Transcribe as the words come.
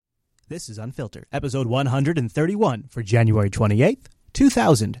This is Unfiltered, episode 131 for January 28th,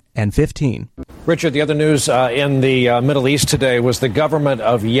 2015. Richard, the other news in the Middle East today was the government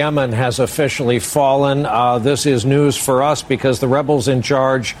of Yemen has officially fallen. This is news for us because the rebels in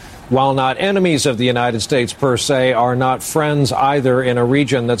charge, while not enemies of the United States per se, are not friends either in a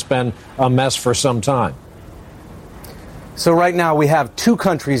region that's been a mess for some time. So right now we have two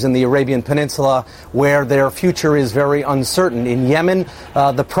countries in the Arabian Peninsula where their future is very uncertain. In Yemen,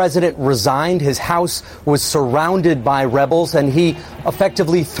 the president resigned. His house was surrounded by rebels, and he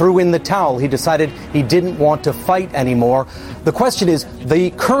effectively threw in the towel. He decided he didn't want to fight anymore. The question is,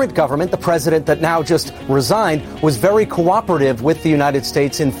 the current government, the president that now just resigned, was very cooperative with the United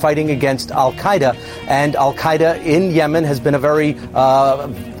States in fighting against al-Qaeda. And al-Qaeda in Yemen has been a very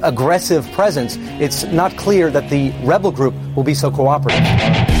aggressive presence. It's not clear that the rebel group will be so cooperative.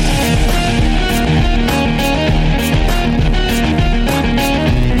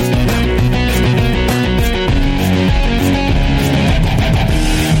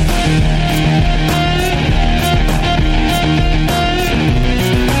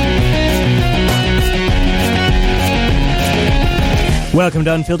 Welcome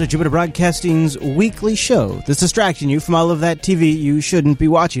to Unfiltered, Jupiter Broadcasting's weekly show that's distracting you from all of that TV you shouldn't be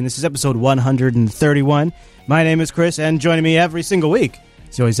watching. This is episode 131. My name is Chris, and joining me every single week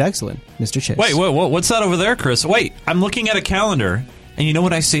is always excellent, Mr. Chase. Wait, what's that over there, Chris? Wait, I'm looking at a calendar, and you know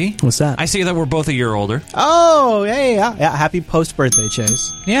what I see? What's that? I see that we're both a year older. Oh, hey, yeah. Happy post-birthday,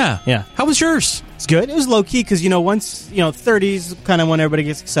 Chase. Yeah. Yeah. How was yours? It's good. It was low-key because, once, 30's kind of when everybody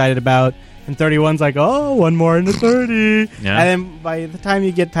gets excited about, and 31's like, oh, one more into 30. Yeah. And then by the time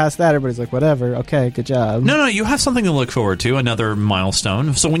you get past that, everybody's like, whatever, okay, good job. No, you have something to look forward to, another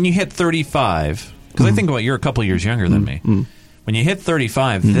milestone. So when you hit 35, because I think about you're a couple of years younger than me. When you hit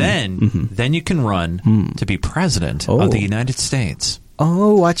 35, then you can run to be president of the United States.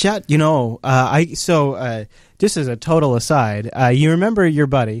 Oh, watch out. Just as a total aside, you remember your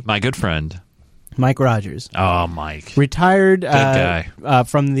buddy, My good friend. Mike Rogers. Oh, Mike. Retired good guy.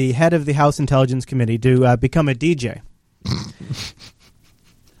 From the head of the House Intelligence Committee to become a DJ.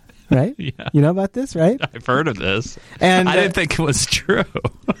 Right? Yeah. You know about this, right? I've heard of this. And I didn't think it was true.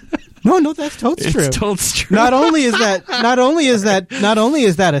 No, that's totally true. It's totally true. Not only is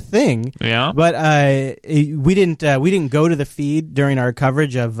that a thing. Yeah. But we didn't go to the feed during our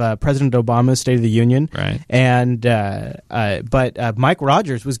coverage of President Obama's State of the Union. Right. And but Mike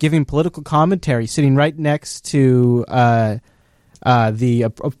Rogers was giving political commentary, sitting right next to the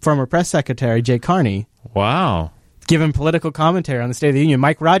former press secretary Jay Carney. Wow. Giving political commentary on the State of the Union.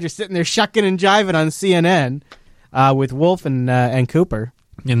 Mike Rogers sitting there shucking and jiving on CNN with Wolf and Cooper.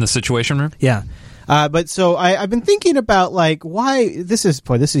 In the Situation Room? Yeah. But so I've been thinking about, like, why this is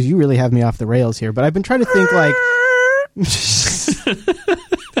you really have me off the rails here, but I've been trying to think, like,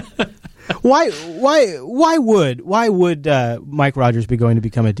 why would Mike Rogers be going to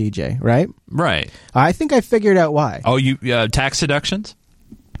become a DJ, right? Right. I think I figured out why. Oh, you tax deductions?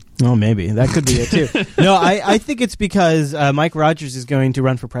 Oh, maybe. That could be it, too. No, I think it's because Mike Rogers is going to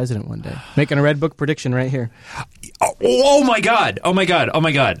run for president one day. Making a Red Book prediction right here. Oh my God.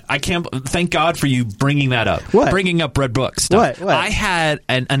 I can't. Thank God for you bringing that up. What? Bringing up Red Book stuff. What? I had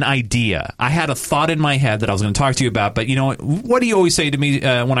an idea. I had a thought in my head that I was going to talk to you about, but what do you always say to me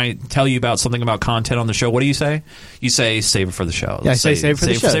when I tell you about something about content on the show? What do you say? You say, save it for the show. Yeah, I say save it for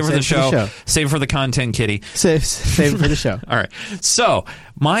the show. Save it for the show. Save it for the content, kitty. Save it for the show. All right. So,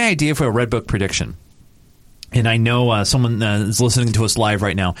 my idea for a Red Book prediction, and I know someone is listening to us live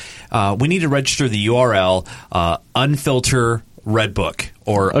right now, we need to register the URL Unfilter Red Book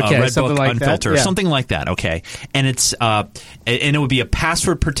or Red Book like Unfilter, yeah. something like that. Okay, and it's and it would be a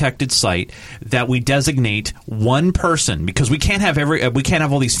password protected site that we designate one person, because we can't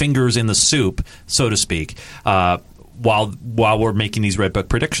have all these fingers in the soup, so to speak, while we're making these Red Book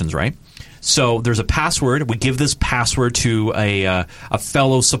predictions, right? So there's a password. We give this password to a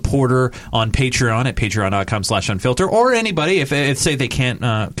fellow supporter on Patreon at patreon.com/unfilter, or anybody if say they can't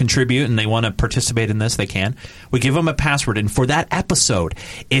contribute and they want to participate in this, they can. We give them a password, and for that episode,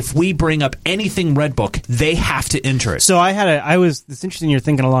 if we bring up anything Red Book, they have to enter it. So it's interesting you're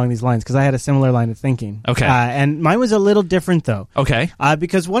thinking along these lines, because I had a similar line of thinking. Okay. And mine was a little different, though. Okay.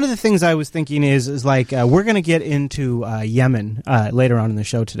 Because one of the things I was thinking is like, we're going to get into Yemen later on in the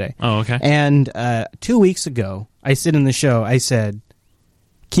show today. Oh, okay. And 2 weeks ago, I said in the show, I said,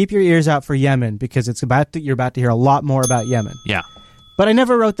 keep your ears out for Yemen, because you're about to hear a lot more about Yemen. Yeah. But I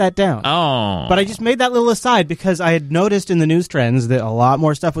never wrote that down. Oh. But I just made that little aside because I had noticed in the news trends that a lot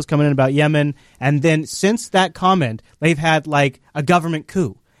more stuff was coming in about Yemen. And then since that comment, they've had like a government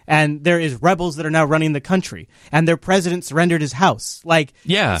coup. and there is rebels that are now running the country, and their president surrendered his house. Like,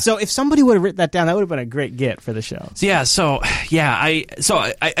 yeah. So if somebody would have written that down, that would have been a great get for the show.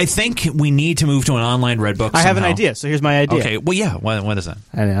 I think we need to move to an online Redbook. I have an idea. So here's my idea. Okay. Well, yeah. What is that?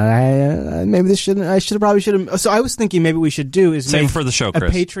 I know. Maybe this shouldn't. I should have probably should have. So I was thinking maybe we should do is Same make for the show, a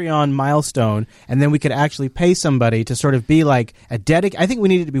Chris. Patreon milestone, and then we could actually pay somebody to sort of be like a I think we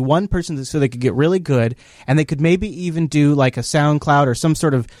needed to be one person so they could get really good, and they could maybe even do like a SoundCloud or some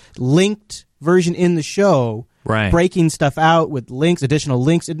sort of linked version in the show. Right. Breaking stuff out with links, additional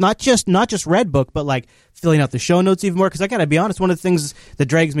links, not just Redbook, but like filling out the show notes even more. Because I gotta be honest, one of the things that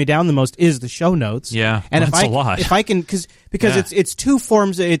drags me down the most is the show notes. Yeah, and that's a lot. If I can, because it's two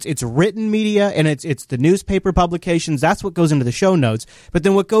forms. It's written media and it's the newspaper publications. That's what goes into the show notes. But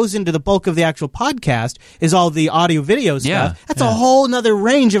then what goes into the bulk of the actual podcast is all the audio video stuff. Yeah, that's a whole nother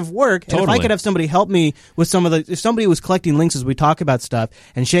range of work. Totally. And if I could have somebody help me with some of if somebody was collecting links as we talk about stuff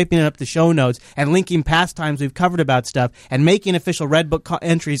and shaping up the show notes and linking past times we've covered about stuff and making official Redbook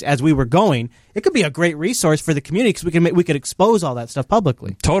entries as we were going, it could be a great resource for the community because we could expose all that stuff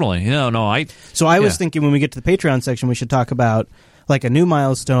publicly. Totally. So I was thinking when we get to the Patreon section, we should talk about like a new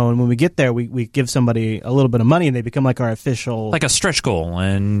milestone. When we get there, we give somebody a little bit of money and they become like our official, like a stretch goal,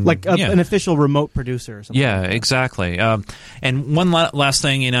 and like an official remote producer or something. Yeah, like that. exactly. And one last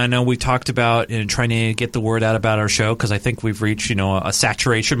thing, I know we talked about trying to get the word out about our show because I think we've reached a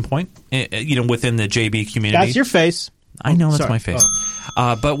saturation point within the JB community. That's your face. I know that's sorry. my face.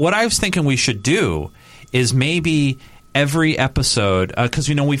 But what I was thinking we should do is maybe every episode, because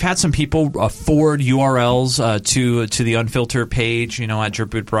we've had some people forward URLs to the Unfiltered page, at Drip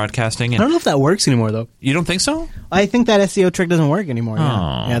Boot Broadcasting. And I don't know if that works anymore, though. You don't think so? I think that SEO trick doesn't work anymore. Oh.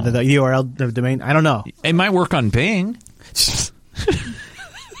 Yeah, the URL, the domain. I don't know. It might work on Bing.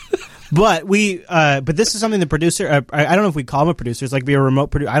 But but this is something the producer. I don't know if we call him a producer. It's like be a remote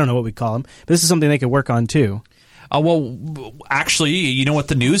producer. I don't know what we call him. But this is something they could work on too. Well, actually, you know what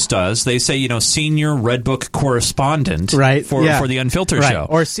the news does? They say, senior Redbook correspondent for the Unfiltered show.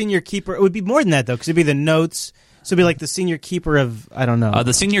 Or senior keeper. It would be more than that, though, because it would be the notes. So it would be like the senior keeper of, I don't know.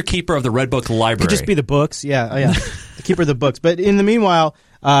 The senior keeper of the Redbook library. It could just be the books. Yeah. The keeper of the books. But in the meanwhile,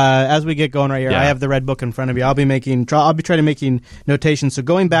 as we get going right here, I have the Redbook in front of me. I'll be trying to making notations. So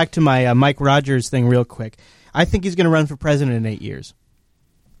going back to my Mike Rogers thing real quick, I think he's going to run for president in 8 years.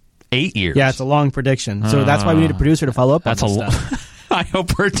 8 years. Yeah, it's a long prediction. So that's why we need a producer to follow up on this stuff. I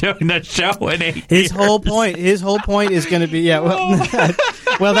hope we're doing that show in 8 years. His whole point is going to be,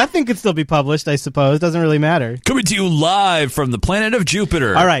 well, that thing could still be published, I suppose. Doesn't really matter. Coming to you live from the planet of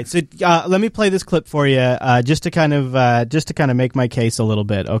Jupiter. All right, so let me play this clip for you, just to kind of make my case a little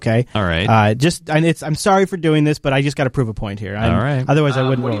bit, okay? All right. I'm sorry for doing this, but I just got to prove a point here. All right. Otherwise, I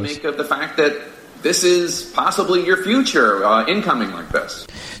wouldn't. What do you make of the fact that this is possibly your future incoming like this?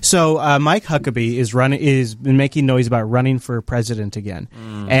 So Mike Huckabee is been making noise about running for president again,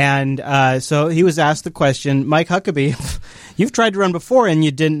 and so he was asked the question, Mike Huckabee, you've tried to run before and you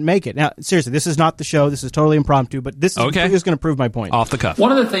didn't make it. Now, seriously, this is not the show. This is totally impromptu, but this is going to prove my point. Off the cuff.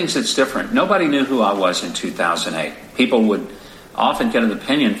 One of the things that's different, nobody knew who I was in 2008. People would often get an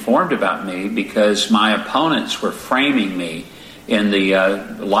opinion formed about me because my opponents were framing me in the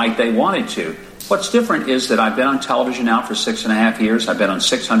light they wanted to. What's different is that I've been on television now for 6.5 years. I've been on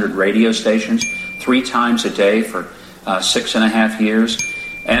 600 radio stations 3 times a day for 6.5 years.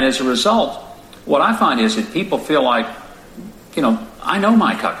 And as a result, what I find is that people feel like, I know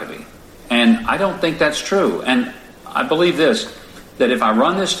Mike Huckabee. And I don't think that's true. And I believe this, that if I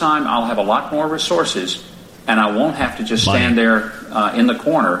run this time, I'll have a lot more resources and I won't have to just stand there in the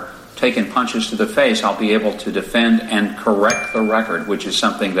corner taking punches to the face. I'll be able to defend and correct the record, which is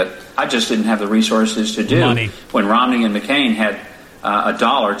something that I just didn't have the resources to do when Romney and McCain had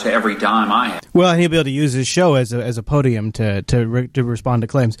 $1 to every dime I had. Well, and he'll be able to use his show as a podium to respond to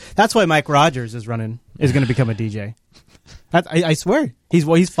claims. That's why Mike Rogers is going to become a DJ. I swear.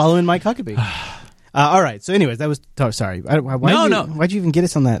 He's following Mike Huckabee. All right. So anyways, that was... sorry. Why'd you even get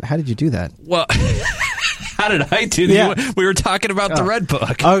us on that? How did you do that? Well... How did I do that? We were talking about the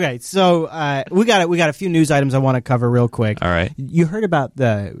Redbook. Okay, so we got a few news items I want to cover real quick. All right. You heard about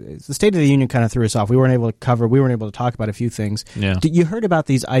the State of the Union kind of threw us off. We weren't able to talk about a few things. Yeah. You heard about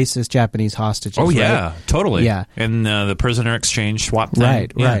these ISIS Japanese hostages? Oh yeah, right? totally. Yeah. And the prisoner exchange swap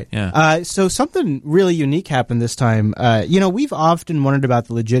thing. Right. Yeah. So something really unique happened this time. We've often wondered about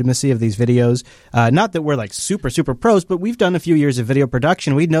the legitimacy of these videos. Not that we're like super, super pros, but we've done a few years of video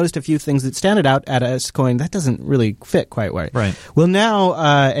production. We'd noticed a few things that standed out at us going, that doesn't really fit quite right. Right. Well, now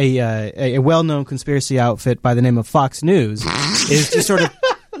a well-known conspiracy outfit by the name of Fox News is just sort of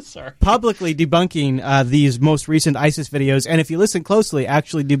publicly debunking these most recent ISIS videos, and if you listen closely,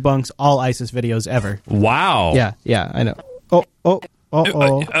 actually debunks all ISIS videos ever. Wow. Yeah, I know.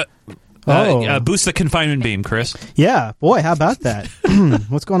 Boost the confinement beam, Chris. Yeah, boy, how about that?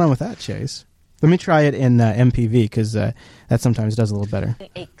 What's going on with that, Chase? Let me try it in MPV, because that sometimes does a little better.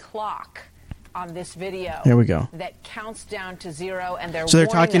 A clock on this video. Here we go. That counts down to zero, and so they're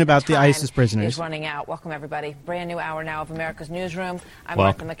talking about the ISIS prisoners. Is running out. Welcome, everybody. Brand new hour now of America's Newsroom. I'm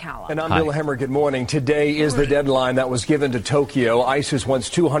Martha McCallum. And I'm Bill Hemmer. Good morning. Today is the deadline that was given to Tokyo. ISIS wants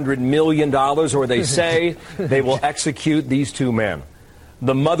 $200 million, or they say they will execute these two men.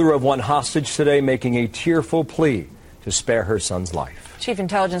 The mother of one hostage today making a tearful plea to spare her son's life. Chief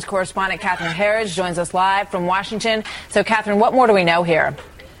Intelligence Correspondent Catherine Herridge joins us live from Washington. So, Catherine, what more do we know here?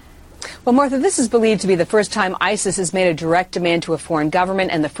 Well, Martha, this is believed to be the first time ISIS has made a direct demand to a foreign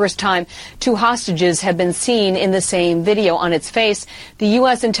government and the first time two hostages have been seen in the same video. On its face, the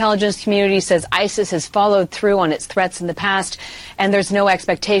U.S. intelligence community says ISIS has followed through on its threats in the past, and there's no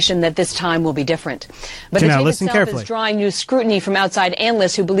expectation that this time will be different. But the tape itself is drawing new scrutiny from outside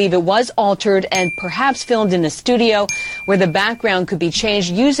analysts who believe it was altered and perhaps filmed in a studio where the background could be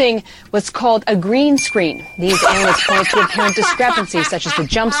changed using what's called a green screen. These analysts point to apparent discrepancies, such as the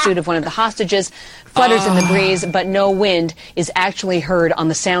jumpsuit of one of the hostages flutters in the breeze, but no wind is actually heard on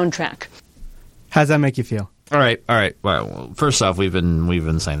the soundtrack. How does that make you feel? All right. Well, first off, we've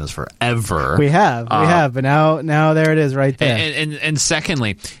been saying this forever. We have, but now there it is, right there. And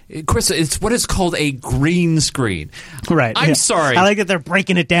secondly, Chris, it's what is called a green screen. Right. I'm sorry. I like that they're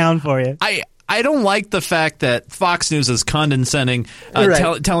breaking it down for you. I don't like the fact that Fox News is condescending,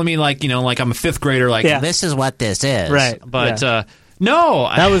 telling me like I'm a fifth grader, this is what this is. Right. But no,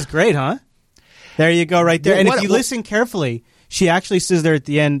 that was great, huh? There you go, right there. And if you listen carefully, she actually says there at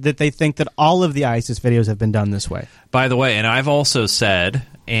the end that they think that all of the ISIS videos have been done this way. By the way, and I've also said,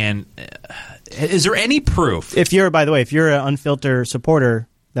 and is there any proof? If you're an Unfiltered supporter,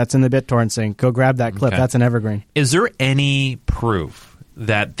 that's in the BitTorrent sync. Go grab that clip. Okay. That's an evergreen. Is there any proof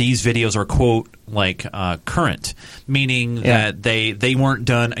that these videos are, quote, current, meaning that they weren't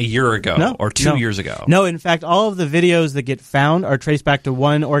done a year ago or 2 years ago? No, in fact, all of the videos that get found are traced back to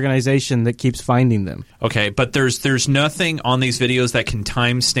one organization that keeps finding them. Okay, but there's nothing on these videos that can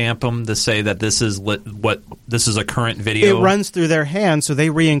timestamp them to say that this is this is a current video. It runs through their hands, so they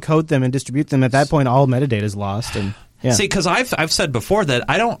re-encode them and distribute them. At that point, all metadata is lost. And yeah. See, because I've said before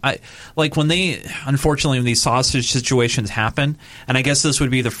that when these hostage situations happen, and I guess this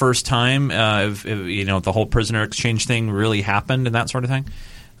would be the first time if the whole prisoner exchange thing really happened and that sort of thing,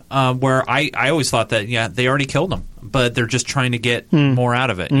 where I always thought that they already killed them, but they're just trying to get more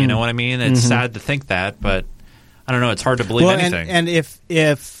out of it. You know what I mean? It's sad to think that, but I don't know. It's hard to believe anything. And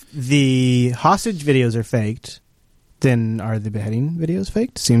if the hostage videos are faked, then are the beheading videos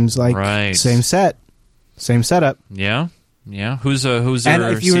faked? Seems like same set. Same setup. Yeah. Who's their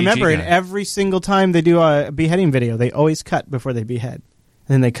And if you CG remember, guy? in every single time they do a beheading video, they always cut before they behead, and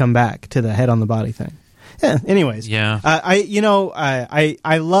then they come back to the head on the body thing. Yeah. Anyways,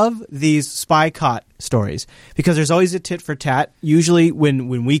 I love these spy caught stories because there's always a tit for tat. Usually,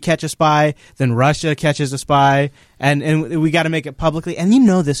 when we catch a spy, then Russia catches a spy, and we got to make it publicly. And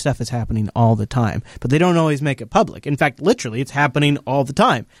this stuff is happening all the time, but they don't always make it public. In fact, literally, it's happening all the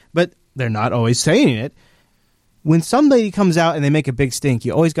time, but they're not always saying it. When somebody comes out and they make a big stink,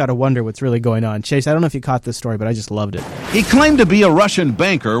 you always got to wonder what's really going on. Chase, I don't know if you caught this story, but I just loved it. He claimed to be a Russian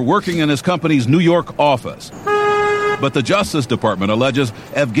banker working in his company's New York office. But the Justice Department alleges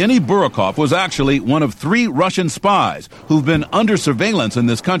Evgeny Burakov was actually one of 3 Russian spies who've been under surveillance in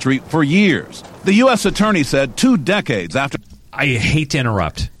this country for years. The U.S. attorney said 2 decades after... I hate to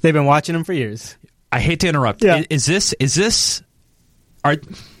interrupt. They've been watching him for years. I hate to interrupt. Yeah. Is this...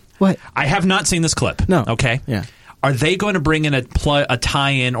 What? I have not seen this clip. No. Okay. Yeah. Are they going to bring in a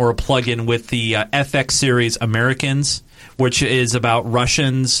tie-in or a plug-in with the FX series Americans, which is about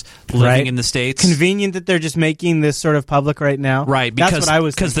Russians living in the States? Convenient that they're just making this sort of public right now. Right. That's what I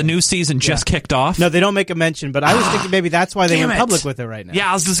was thinking. Because the new season just kicked off? No, they don't make a mention, but I was thinking maybe that's why they went public with it right now.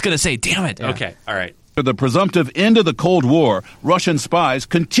 Yeah, I was just going to say, damn it. Yeah. Okay. All right. After the presumptive end of the Cold War, Russian spies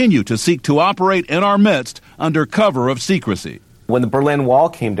continue to seek to operate in our midst under cover of secrecy. When the Berlin Wall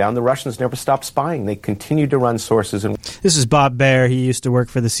came down, the Russians never stopped spying. They continued to run sources. This is Bob Baer. He used to work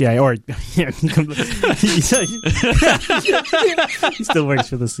for the CIA. He still works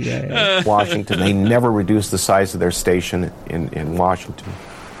for the CIA. Washington. They never reduced the size of their station in Washington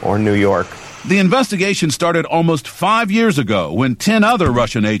or New York. The investigation started almost 5 years ago when 10 other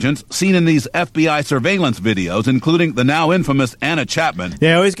Russian agents seen in these FBI surveillance videos, including the now infamous Anna Chapman.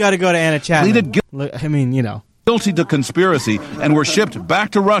 They always got to go to Anna Chapman. guilty to conspiracy and were shipped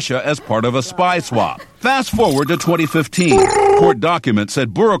back to Russia as part of a spy swap. Fast forward to 2015. Court documents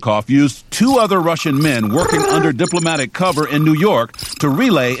said Burokov used 2 other Russian men working under diplomatic cover in New York to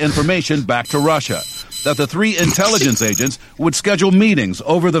relay information back to Russia. That the 3 intelligence agents would schedule meetings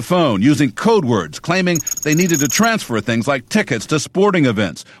over the phone using code words, claiming they needed to transfer things like tickets to sporting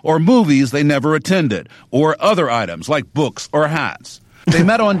events or movies they never attended, or other items like books or hats. They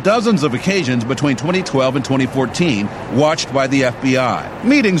met on dozens of occasions between 2012 and 2014, watched by the FBI.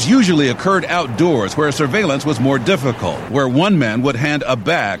 Meetings usually occurred outdoors where surveillance was more difficult, where one man would hand a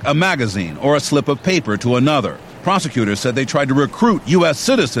bag, a magazine, or a slip of paper to another. Prosecutors said they tried to recruit U.S.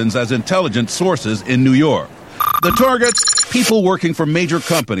 citizens as intelligence sources in New York. The targets, people working for major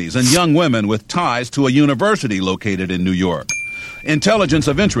companies and young women with ties to a university located in New York. Intelligence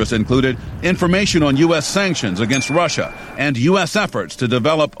of interest included information on U.S. sanctions against Russia and U.S. efforts to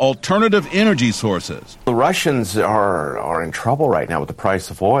develop alternative energy sources. The Russians are in trouble right now with the price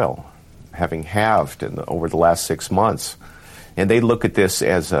of oil, having halved over the last 6 months. And they look at this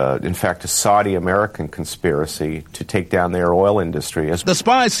as, in fact, a Saudi-American conspiracy to take down their oil industry. The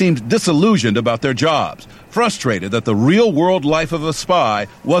spies seemed disillusioned about their jobs, frustrated that the real-world life of a spy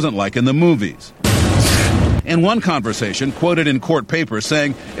wasn't like in the movies. In one conversation, quoted in court papers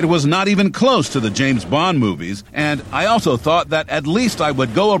saying it was not even close to the James Bond movies, and I also thought that at least I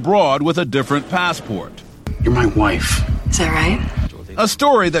would go abroad with a different passport. You're my wife. Is that right? A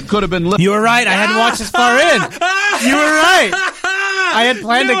story that could have been... You were right. I hadn't watched this far in. You were right. I had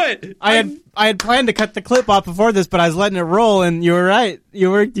planned to. I had planned to cut the clip off before this, but I was letting it roll, and you were right.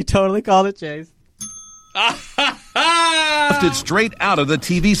 You totally called it, Chase. Lifted straight out of the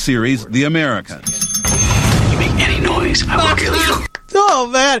TV series The Americans. You make any noise, I will kill you. Oh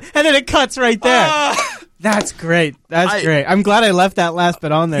man! And then it cuts right there. That's great. That's great. I'm glad I left that last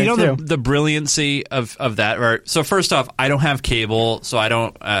bit on there, too. The brilliancy of that. Right? So first off, I don't have cable, so I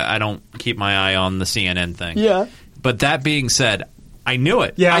don't keep my eye on the CNN thing. Yeah. But that being said, I knew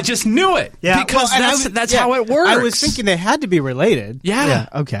it. Yeah. I just knew it. Yeah. Because that's how it works. I was thinking they had to be related. Yeah.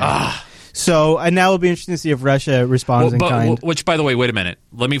 Okay. So, and now it'll be interesting to see if Russia responds in kind. Which, by the way, wait a minute.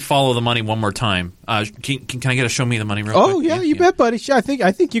 Let me follow the money one more time. Can I get a show me the money real quick? Oh, yeah, you bet, buddy. I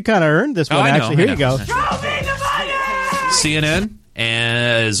think you kind of earned this one, actually. Here you go. Show me the money! CNN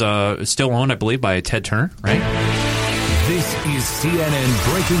is still owned, I believe, by Ted Turner, right? This is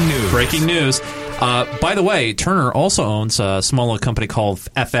CNN Breaking News. Breaking news. By the way, Turner also owns a small little company called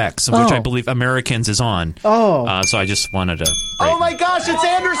FX, which I believe Americans is on. Oh. So I just wanted to... Oh, my gosh, it's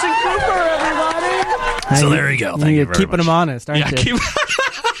Anderson Cooper, everybody! So there you go. Thank you very keeping much. them honest, aren't you?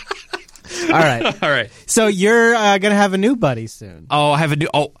 All right. All right. So you're going to have a new buddy soon. Oh, I have a new...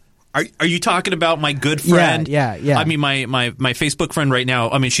 Oh, are you talking about my good friend? Yeah. I mean, my Facebook friend right now,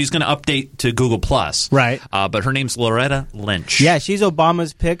 I mean, she's going to update to Google+. Right. But her name's Loretta Lynch. Yeah, she's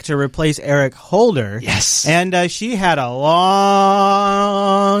Obama's pick to replace Eric Holder. Yes. And she had a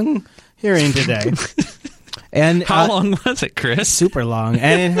long hearing today. And how long was it, Chris? Super long.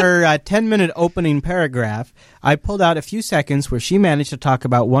 And in her 10-minute opening paragraph, I pulled out a few seconds where she managed to talk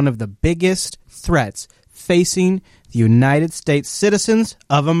about one of the biggest threats facing the United States citizens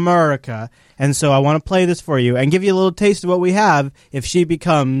of America. And so I want to play this for you and give you a little taste of what we have if she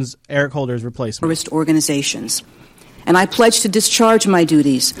becomes Eric Holder's replacement. Terrorist organizations. And I pledge to discharge my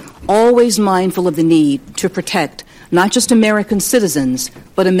duties, always mindful of the need to protect not just American citizens,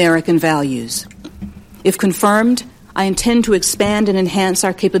 but American values. If confirmed, I intend to expand and enhance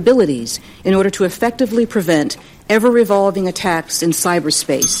our capabilities in order to effectively prevent ever-evolving attacks in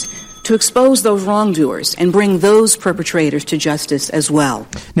cyberspace, to expose those wrongdoers and bring those perpetrators to justice as well.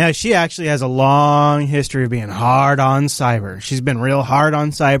 Now, she actually has a long history of being hard on cyber. She's been real hard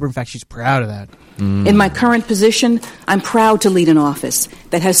on cyber. In fact, she's proud of that. In my current position, I'm proud to lead an office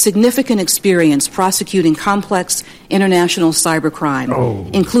that has significant experience prosecuting complex international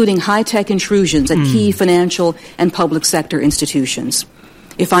cybercrime, including high-tech intrusions at key financial and public sector institutions.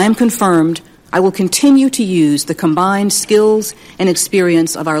 If I am confirmed, I will continue to use the combined skills and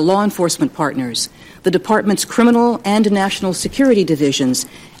experience of our law enforcement partners, the Department's criminal and national security divisions,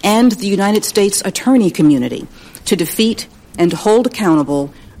 and the United States attorney community to defeat and hold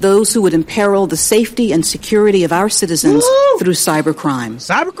accountable those who would imperil the safety and security of our citizens through cybercrime.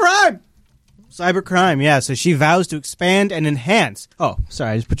 Cybercrime, yeah. So she vows to expand and enhance. Oh,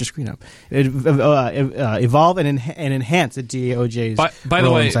 sorry, I just put your screen up. Evolve and enhance the DOJ's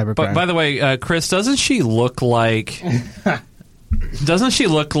role in cybercrime. By the way, Chris, doesn't she look like? Doesn't she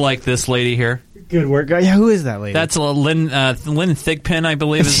look like this lady here? Good work, guy. Yeah, who is that lady? That's Lynn Thigpen, I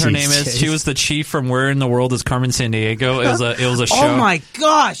believe is her name is. She was the chief from Where in the World is Carmen Sandiego. It was a show. Oh my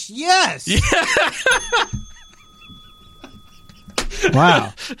gosh, yes. Yeah.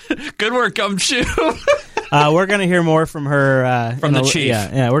 Wow. Good work, Gumshoe. We're going to hear more from her. From the chief.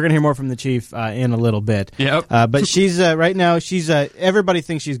 Yeah, we're going to hear more from the chief in a little bit. Yep. But she's, right now, she's, everybody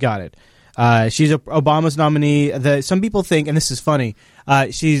thinks she's got it. She's Obama's nominee. Some people think, and this is funny,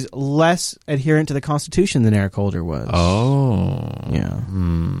 she's less adherent to the Constitution than Eric Holder was. Oh. Yeah.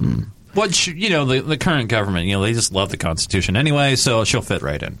 What, the current government, they just love the Constitution anyway, so she'll fit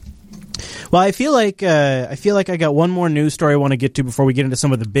right in. Well, I feel like I got one more news story I want to get to before we get into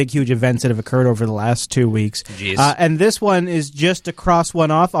some of the big, huge events that have occurred over the last 2 weeks. And this one is just to cross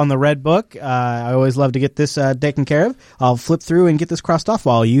one off on the Red Book. I always love to get this taken care of. I'll flip through and get this crossed off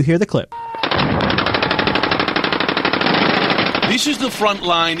while you hear the clip. This is the front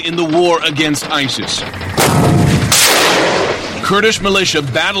line in the war against ISIS. Kurdish militia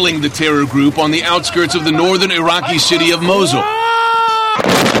battling the terror group on the outskirts of the northern Iraqi city of Mosul.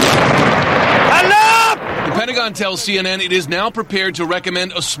 The Pentagon tells CNN it is now prepared to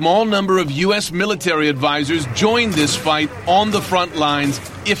recommend a small number of U.S. military advisors join this fight on the front lines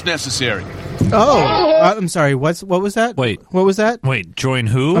if necessary. I'm sorry. What was that? Wait. What was that? Wait, join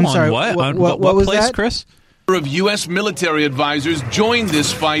who? I'm on sorry, what? what- On what was place, that? Chris? Of U.S. military advisors join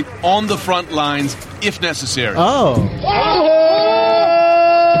this fight on the front lines if necessary.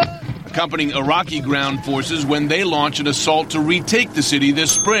 Accompanying Iraqi ground forces when they launch an assault to retake the city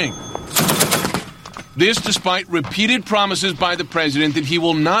this spring. This despite repeated promises by the president that he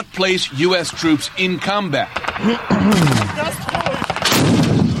will not place U.S. troops in combat.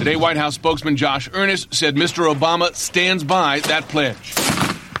 Today, White House spokesman Josh Earnest said Mr. Obama stands by that pledge.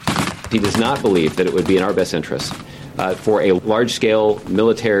 He does not believe that it would be in our best interest for a large-scale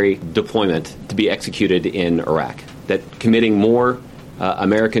military deployment to be executed in Iraq, that committing more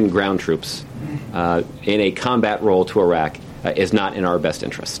American ground troops in a combat role to Iraq is not in our best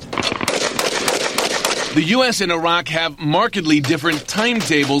interest. The U.S. and Iraq have markedly different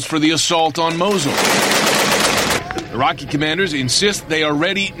timetables for the assault on Mosul. Iraqi commanders insist they are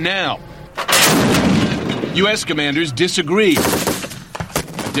ready now. U.S. commanders disagree.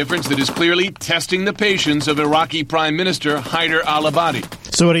 A difference that is clearly testing the patience of Iraqi Prime Minister Haider al-Abadi.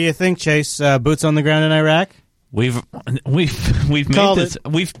 So what do you think, Chase? Boots on the ground in Iraq? We've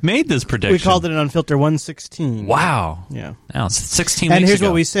made this prediction. We called it an Unfiltered 116. Wow. Yeah. Now it's 16 And weeks here's ago.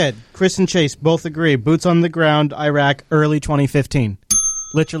 what we said. Chris and Chase both agree. Boots on the ground, Iraq, early 2015.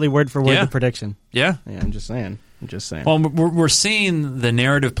 Literally word for word the prediction. Yeah. I'm just saying. Well, we're seeing the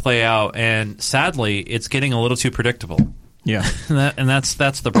narrative play out, and sadly, it's getting a little too predictable. Yeah. and that's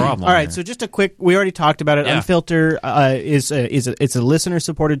the problem. All right, so just a quick, we already talked about it. Yeah. Unfilter it's a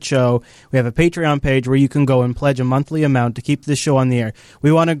listener-supported show. We have a Patreon page where you can go and pledge a monthly amount to keep this show on the air.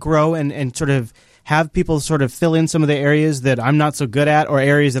 We want to grow and sort of have people sort of fill in some of the areas that I'm not so good at or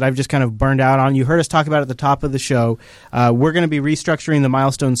areas that I've just kind of burned out on. You heard us talk about it at the top of the show. We're going to be restructuring the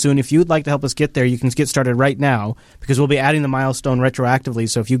milestone soon. If you'd like to help us get there, you can get started right now because we'll be adding the milestone retroactively.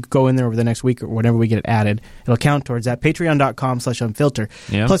 So if you go in there over the next week or whenever we get it added, it'll count towards that. Patreon.com/unfilter.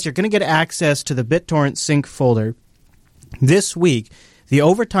 Yeah. Plus, you're going to get access to the BitTorrent sync folder. This week, the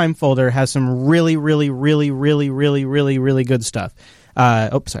Overtime folder has some really, really, really, really, really, really, really good stuff. I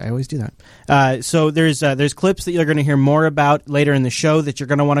always do that. So there's clips that you're going to hear more about later in the show that you're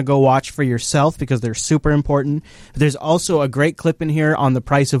going to want to go watch for yourself because they're super important. But there's also a great clip in here on the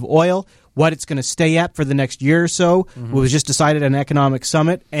price of oil, what it's going to stay at for the next year or so. It was just decided at an economic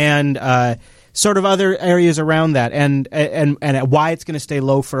summit, and sort of other areas around that, and why it's going to stay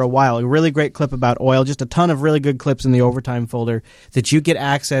low for a while. A really great clip about oil. Just a ton of really good clips in the Overtime folder that you get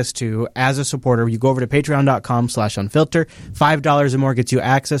access to as a supporter. You go over to patreon.com/unfilter. $5 or more gets you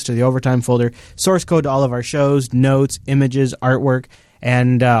access to the Overtime folder, source code to all of our shows, notes, images, artwork,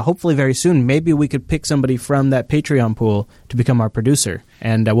 and hopefully very soon, maybe we could pick somebody from that Patreon pool to become our producer,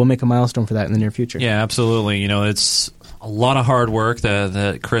 and we'll make a milestone for that in the near future. Yeah, absolutely. It's a lot of hard work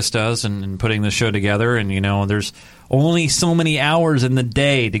that Chris does in putting the show together, and there's only so many hours in the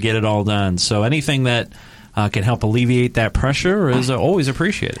day to get it all done. So anything that can help alleviate that pressure is always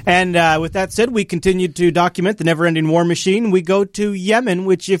appreciated. And with that said, we continue to document the never-ending war machine. We go to Yemen,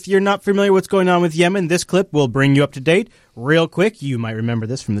 which if you're not familiar with what's going on with Yemen, this clip will bring you up to date. Real quick, you might remember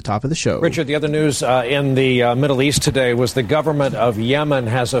this from the top of the show. Richard, the other news in the Middle East today was the government of Yemen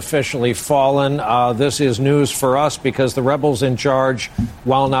has officially fallen. This is news for us because the rebels in charge,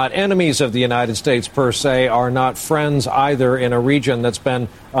 while not enemies of the United States per se, are not friends either in a region that's been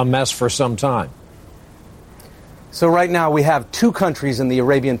a mess for some time. So right now we have two countries in the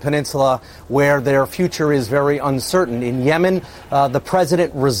Arabian Peninsula where their future is very uncertain. In Yemen, the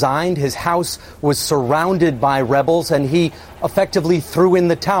president resigned. His house was surrounded by rebels, and he effectively threw in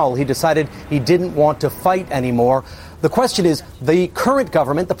the towel. He decided he didn't want to fight anymore. The question is, the current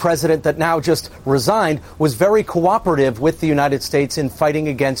government, the president that now just resigned, was very cooperative with the United States in fighting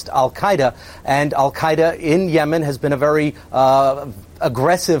against al-Qaeda. And al-Qaeda in Yemen has been a very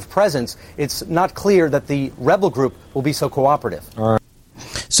aggressive presence. It's not clear that the rebel group will be so cooperative. All right.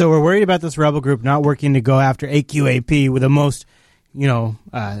 So we're worried about this rebel group not working to go after AQAP with the most,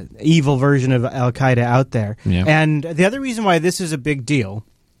 evil version of al-Qaeda out there. Yeah. And the other reason why this is a big deal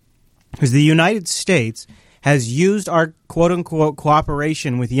is the United States has used our quote-unquote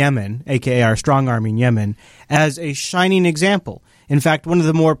cooperation with Yemen, a.k.a. our strong army in Yemen, as a shining example. In fact, one of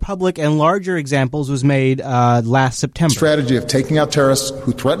the more public and larger examples was made last September. The strategy of taking out terrorists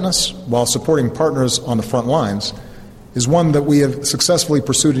who threaten us while supporting partners on the front lines is one that we have successfully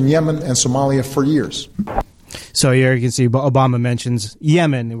pursued in Yemen and Somalia for years. So here you can see Obama mentions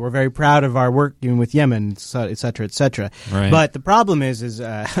Yemen. We're very proud of our working with Yemen, et cetera, et cetera. Right. But the problem is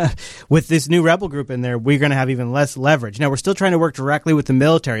with this new rebel group in there, we're going to have even less leverage. Now, we're still trying to work directly with the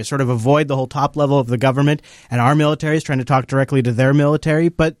military, sort of avoid the whole top level of the government, and our military is trying to talk directly to their military.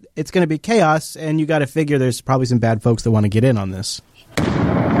 But it's going to be chaos, and you got to figure there's probably some bad folks that want to get in on this.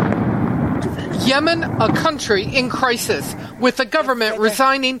 Yemen, a country in crisis, with the government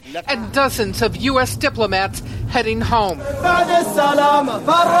resigning and dozens of U.S. diplomats heading home.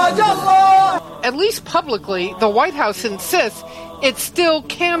 At least publicly, the White House insists it still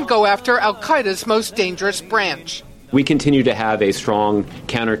can go after al-Qaeda's most dangerous branch. We continue to have a strong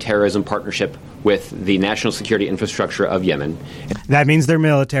counterterrorism partnership with the national security infrastructure of Yemen. That means their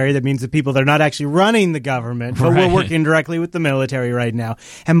military. That means the people that are not actually running the government, but we're working directly with the military right now.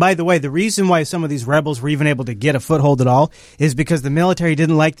 And by the way, the reason why some of these rebels were even able to get a foothold at all is because the military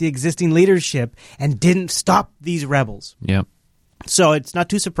didn't like the existing leadership and didn't stop these rebels. Yep. So it's not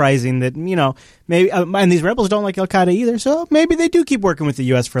too surprising that, maybe, and these rebels don't like al-Qaeda either, so maybe they do keep working with the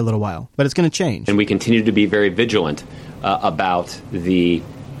U.S. for a little while, but it's going to change. And we continue to be very vigilant about the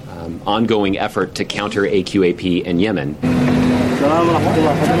ongoing effort to counter AQAP in Yemen.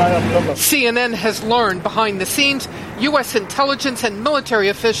 CNN has learned behind the scenes, U.S. intelligence and military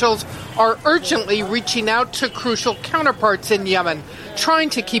officials are urgently reaching out to crucial counterparts in Yemen, trying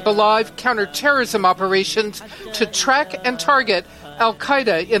to keep alive counterterrorism operations to track and target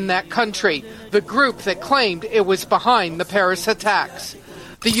al-Qaeda in that country, the group that claimed it was behind the Paris attacks.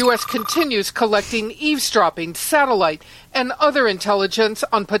 The U.S. continues collecting eavesdropping, satellite, and other intelligence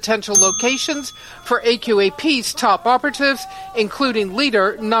on potential locations for AQAP's top operatives, including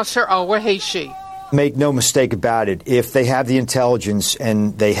leader Nasser al-Wahishi. Make no mistake about it. If they have the intelligence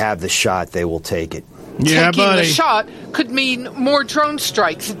and they have the shot, they will take it. Yeah, taking the shot could mean more drone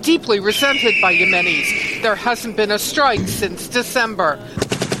strikes, deeply resented by Yemenis. There hasn't been a strike since December.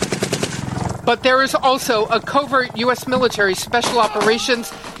 But there is also a covert U.S. military special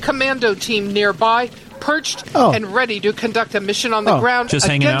operations commando team nearby, perched and ready to conduct a mission on the ground against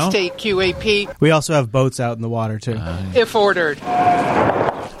AQAP. We also have boats out in the water, too. If ordered.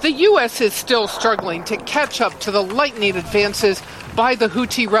 The U.S. is still struggling to catch up to the lightning advances by the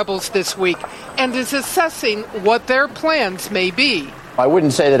Houthi rebels this week and is assessing what their plans may be. I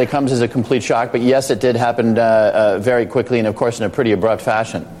wouldn't say that it comes as a complete shock, but yes, it did happen very quickly and, of course, in a pretty abrupt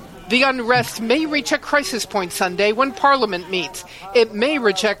fashion. The unrest may reach a crisis point Sunday when Parliament meets. It may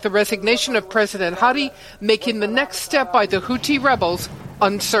reject the resignation of President Hadi, making the next step by the Houthi rebels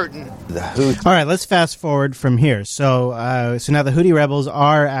uncertain. All right, let's fast forward from here. So now the Houthi rebels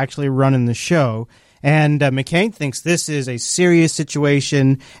are actually running the show, and McCain thinks this is a serious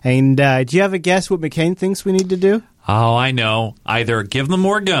situation. And do you have a guess what McCain thinks we need to do? Oh, I know. Either give them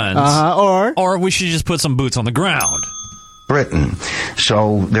more guns, or we should just put some boots on the ground. Britain.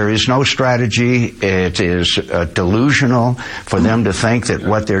 So there is no strategy. It is delusional for them to think that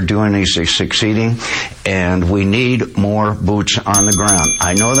what they're doing is succeeding, and we need more boots on the ground.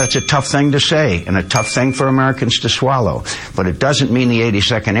 I know that's a tough thing to say and a tough thing for Americans to swallow, but it doesn't mean the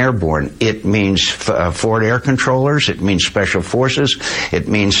 82nd Airborne. It means forward air controllers, it means special forces, it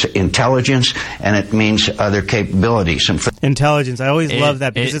means intelligence, and it means other capabilities. And intelligence, I always love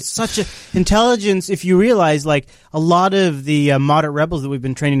that because it's such a intelligence. If you realize, like, a lot of the moderate rebels that we've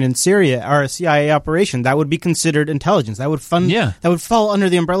been training in Syria are a CIA operation, that would be considered intelligence. That would that would fall under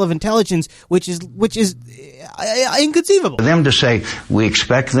the umbrella of intelligence, which is inconceivable. For them to say we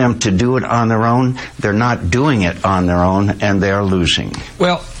expect them to do it on their own, they're not doing it on their own, and they're losing.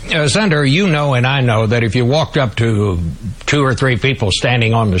 Well, Senator, you know and I know that if you walked up to 2 or 3 people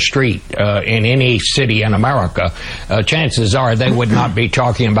standing on the street in any city in America, chances are they would not be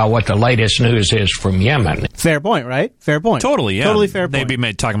talking about what the latest news is from Yemen. Fair point, right? Fair point. Totally, yeah. Totally fair point. They'd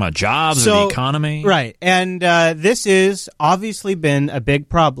be talking about jobs or the economy. Right. And this has obviously been a big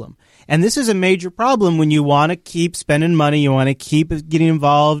problem. And this is a major problem when you want to keep spending money, you want to keep getting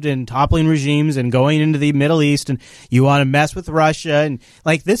involved in toppling regimes and going into the Middle East, and you want to mess with Russia. And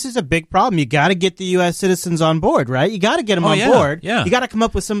like, this is a big problem. You got to get the U.S. citizens on board, right? You got to get them on board. Yeah. You got to come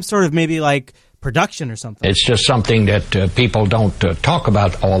up with some sort of maybe like production or something. It's just something that people don't talk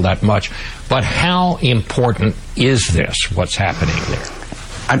about all that much. But how important is this, what's happening there?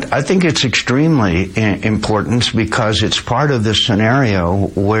 I think it's extremely important because it's part of the scenario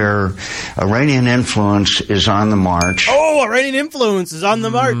where Iranian influence is on the march. Oh, Iranian influence is on the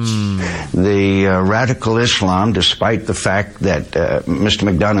march. The radical Islam, despite the fact that Mr.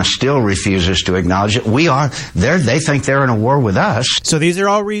 McDonough still refuses to acknowledge it, they think they're in a war with us. So these are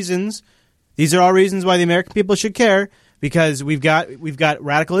all reasons. These are all reasons why the American people should care. Because we've got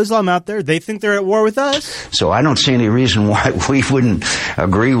radical Islam out there. They think they're at war with us. So I don't see any reason why we wouldn't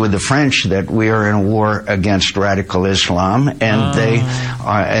agree with the French that we are in a war against radical Islam, and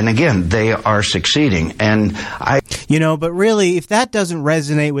they are succeeding. And but really, if that doesn't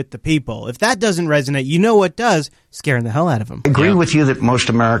resonate with the people, if that doesn't resonate, you know what does? Scaring the hell out of them. I agree with you that most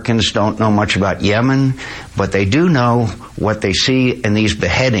Americans don't know much about Yemen, but they do know what they see in these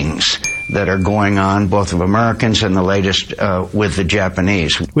beheadings that are going on, both of Americans and the latest with the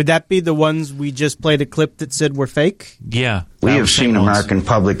Japanese. Would that be the ones we just played a clip that said were fake? Yeah. We have seen American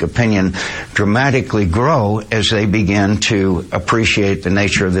public opinion dramatically grow as they begin to appreciate the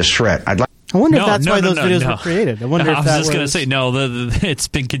nature of this threat. I wonder if that's why those videos were created. I wonder if I was just going to say, it's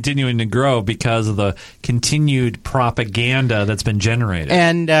been continuing to grow because of the continued propaganda that's been generated.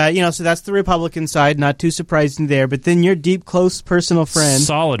 And, so that's the Republican side, not too surprising there. But then your deep, close, personal friend.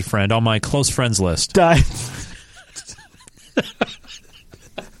 Solid friend on my close friends list. Died.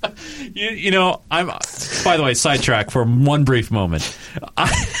 I'm, by the way, sidetrack for one brief moment.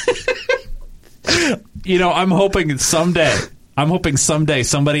 I'm hoping someday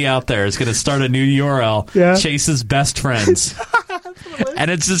somebody out there is going to start a new URL, Chase's Best Friends.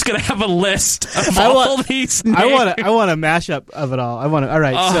 And it's just going to have a list of all these names. I want a mashup of it all. All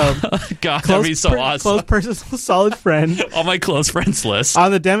right, so God, that'd be so awesome. Close personal solid friend. On my close friends list.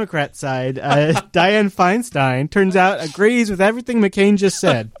 On the Democrat side, Dianne Feinstein turns out agrees with everything McCain just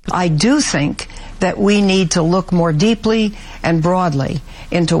said. I do think that we need to look more deeply and broadly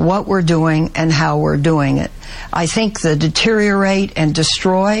into what we're doing and how we're doing it. I think the deteriorate and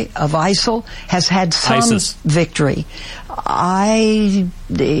destroy of ISIL has had some victory. I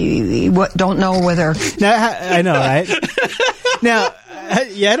don't know whether... Now, I know, right? Now,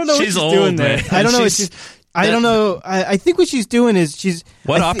 I don't know what she's doing there. I don't know what she's... I don't know. I think what she's doing is she's...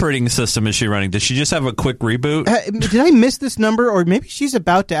 What operating system is she running? Does she just have a quick reboot? Did I miss this number? Or maybe she's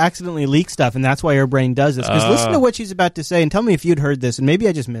about to accidentally leak stuff, and that's why her brain does this. Because listen to what she's about to say, and tell me if you'd heard this, and maybe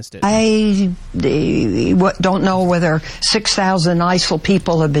I just missed it. I don't know whether 6,000 ISIL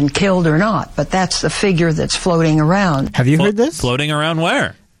people have been killed or not, but that's the figure that's floating around. Have you heard this? Floating around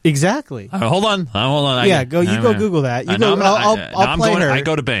where? Exactly. Hold on. Yeah, go Google that. I'll play her. I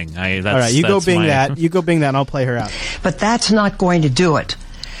go to Bing. All right, you go Bing that. You go Bing that, and I'll play her out. But that's not going to do it.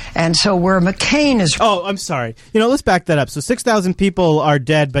 And so where McCain is... Oh, I'm sorry. Let's back that up. So 6,000 people are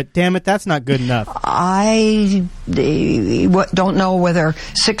dead, but damn it, that's not good enough. I don't know whether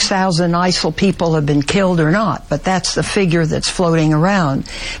 6,000 ISIL people have been killed or not, but that's the figure that's floating around.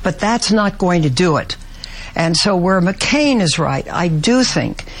 But that's not going to do it. And so where McCain is right, I do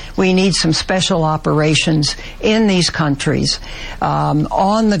think we need some special operations in these countries,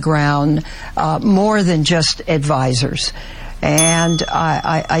 on the ground, more than just advisors. And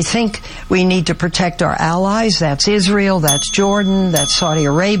I think we need to protect our allies. That's Israel, that's Jordan, that's Saudi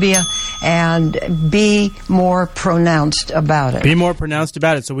Arabia, and be more pronounced about it. Be more pronounced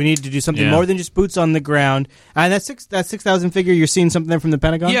about it. So we need to do something more than just boots on the ground. And that 6,000 figure, you're seeing something there from the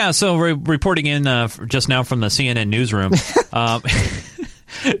Pentagon? Yeah, so we're reporting in just now from the CNN newsroom.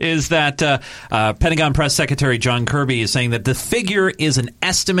 Is that Pentagon Press Secretary John Kirby is saying that the figure is an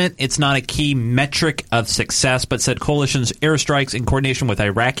estimate. It's not a key metric of success, but said coalition's airstrikes in coordination with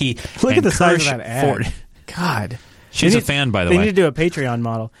Iraqi Look and at the size Kurdish of that ad. God. She's a fan, by the way. They need to do a Patreon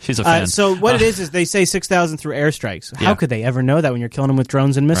model. She's a fan. So what it is they say 6,000 through airstrikes. How could they ever know that when you're killing them with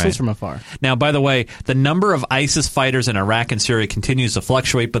drones and missiles from afar? Now, by the way, the number of ISIS fighters in Iraq and Syria continues to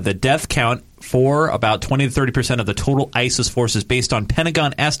fluctuate, but the death count for about 20 to 30% of the total ISIS forces based on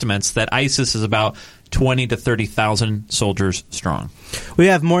Pentagon estimates that ISIS is about 20 to 30,000 soldiers strong. We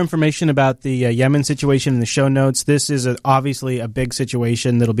have more information about the Yemen situation in the show notes. This is obviously a big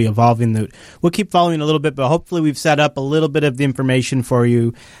situation that'll be evolving. That we'll keep following a little bit, but hopefully we've set up a little bit of the information for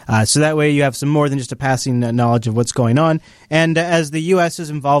you, so that way you have some more than just a passing knowledge of what's going on. And as the U.S.'s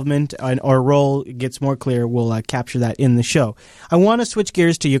involvement or role gets more clear, we'll capture that in the show. I want to switch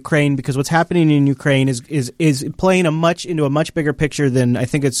gears to Ukraine because what's happening in Ukraine is playing into a much bigger picture than I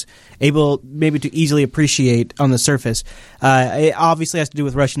think it's able maybe to easily appreciate on the surface. It obviously has to do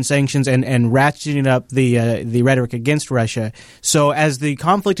with Russian sanctions and ratcheting up the rhetoric against Russia. So as the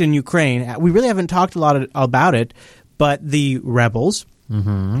conflict in Ukraine, we really haven't talked a lot about it, but the rebels,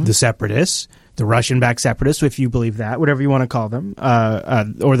 the separatists, the Russian-backed separatists, if you believe that, whatever you want to call them,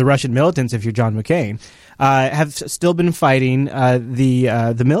 or the Russian militants, if you're John McCain, have still been fighting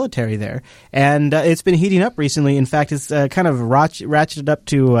the military there. And it's been heating up recently. In fact, it's kind of ratcheted up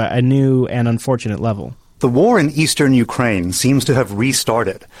to a new and unfortunate level. The war in eastern Ukraine seems to have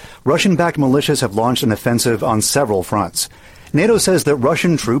restarted. Russian-backed militias have launched an offensive on several fronts. NATO says that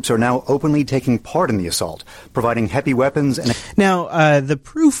Russian troops are now openly taking part in the assault, providing heavy weapons. Now, the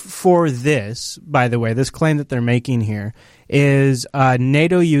proof for this, by the way, this claim that they're making here, is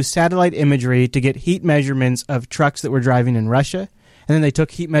NATO used satellite imagery to get heat measurements of trucks that were driving in Russia, and then they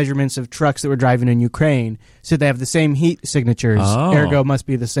took heat measurements of trucks that were driving in Ukraine, so they have the same heat signatures, ergo must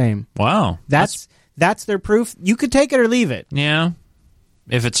be the same. Wow. That's their proof. You could take it or leave it. Yeah.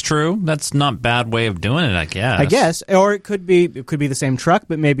 If it's true, that's not a bad way of doing it, I guess. Or it could be the same truck,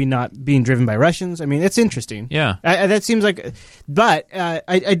 but maybe not being driven by Russians. I mean, it's interesting. Yeah, that seems like, but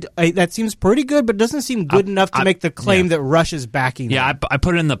that seems pretty good, but it doesn't seem good enough to make the claim that Russia's backing them. Yeah, I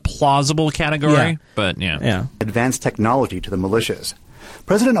put it in the plausible category, but yeah. Advanced technology to the militias.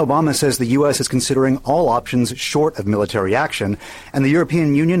 President Obama says the U.S. is considering all options short of military action, and the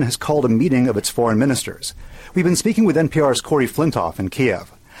European Union has called a meeting of its foreign ministers. We've been speaking with NPR's Corey Flintoff in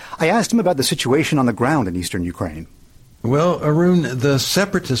Kiev. I asked him about the situation on the ground in eastern Ukraine. Well, Arun, the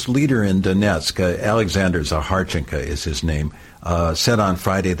separatist leader in Donetsk, Alexander Zaharchenko is his name, said on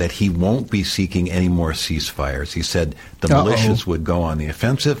Friday that he won't be seeking any more ceasefires. He said the militias would go on the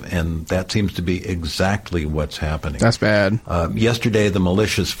offensive, and that seems to be exactly what's happening. That's bad. Yesterday, the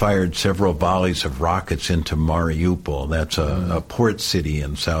militias fired several volleys of rockets into Mariupol. That's a port city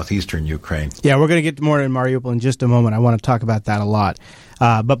in southeastern Ukraine. Yeah, we're going to get more in Mariupol in just a moment. I want to talk about that a lot.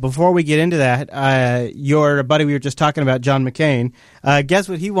 But before we get into that, your buddy we were just talking about, John McCain, guess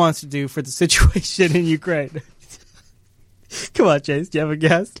what he wants to do for the situation in Ukraine? Come on, Chase. Do you have a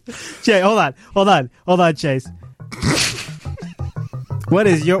guess? Chase, hold on, Chase. What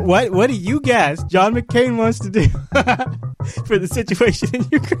do you guess John McCain wants to do for the situation in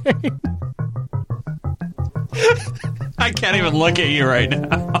Ukraine? I can't even look at you right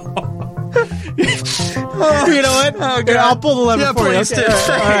now. You know what? Oh, Here, I'll pull the lever for you. Please do. All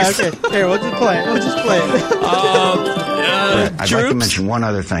right, okay. Here, we'll just play it. I'd like to mention one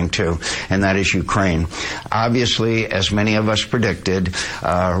other thing, too, and that is Ukraine. Obviously, as many of us predicted,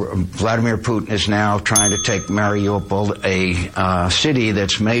 Vladimir Putin is now trying to take Mariupol, a city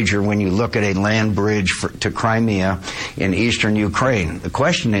that's major when you look at a land bridge to Crimea in eastern Ukraine. The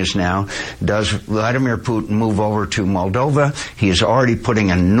question is now, does Vladimir Putin move over to Moldova? He is already putting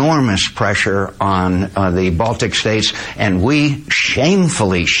enormous pressure on the Baltic states, and we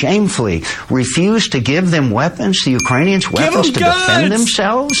shamefully refuse to give them weapons, the Ukrainians weapons to defend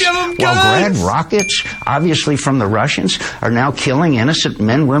themselves, while Grad rockets, obviously from the Russians, are now killing innocent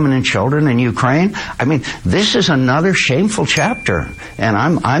men, women, and children in Ukraine. I mean, this is another shameful chapter, and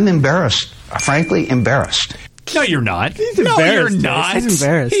I'm embarrassed, frankly embarrassed. No, you're not. He's embarrassed. No, you're not. He's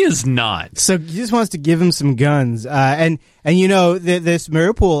embarrassed. He is not. So he just wants to give him some guns. And you know, this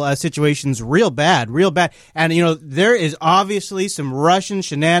Mariupol situation's real bad. And, you know, there is obviously some Russian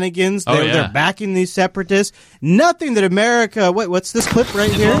shenanigans. They're backing these separatists. Nothing that America... What's this clip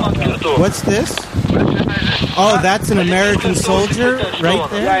right here? What's this? Oh, that's an American soldier right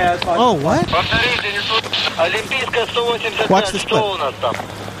there? Oh, what? Watch this clip.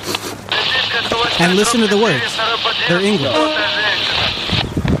 And listen to the words. They're English.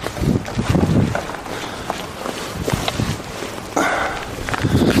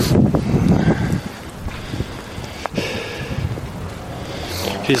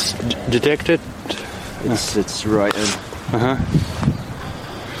 He's detected. It's right in.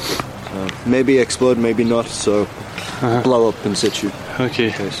 Maybe explode, maybe not. So blow up in situ.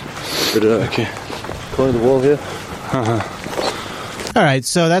 Okay. Okay. Calling the wall here. All right,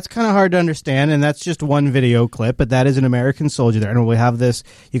 so that's kind of hard to understand, and that's just one video clip, but that is an American soldier there, and we have this.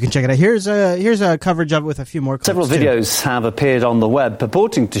 You can check it out. Here's a coverage of it with a few more clips. Several videos have appeared on the web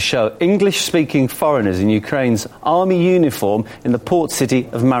purporting to show English-speaking foreigners in Ukraine's army uniform in the port city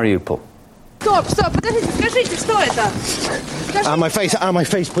of Mariupol. Стоп, подождите, скажите, что это? On my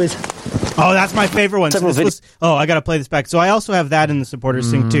face, please. Oh, that's my favorite one. I got to play this back. So I also have that in the supporters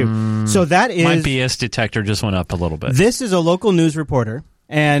sync too. So that is my BS detector just went up a little bit. This is a local news reporter,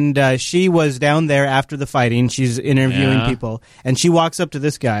 and she was down there after the fighting. She's interviewing people, and she walks up to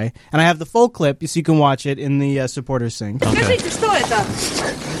this guy, and I have the full clip so you can watch it in the supporters sync. Скажите, что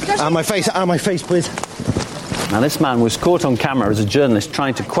это? On my face, please. Now, this man was caught on camera as a journalist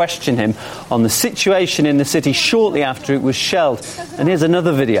trying to question him on the situation in the city shortly after it was shelled. And here's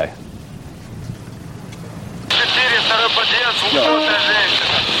another video.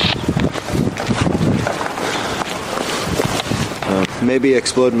 Maybe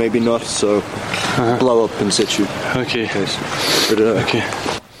explode, maybe not, so blow up in situ. Okay.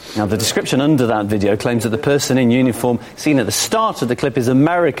 Now, the description under that video claims that the person in uniform seen at the start of the clip is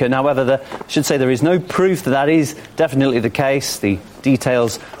American. However, I should say there is no proof that is definitely the case. The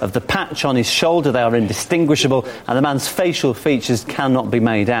details of the patch on his shoulder, they are indistinguishable, and the man's facial features cannot be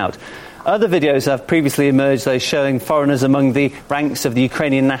made out. Other videos have previously emerged, though, showing foreigners among the ranks of the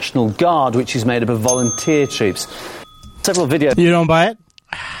Ukrainian National Guard, which is made up of volunteer troops. Several videos... You don't buy it?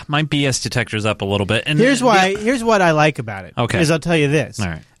 My BS detector's up a little bit. And here's what I like about it. Okay. Is I'll tell you this. All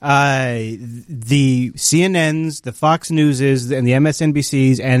right. The CNNs, the Fox Newses, and the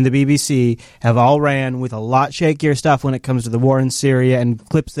MSNBCs and the BBC have all ran with a lot shakier stuff when it comes to the war in Syria and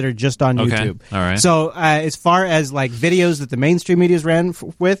clips that are just on YouTube. All right. So as far as like videos that the mainstream media's ran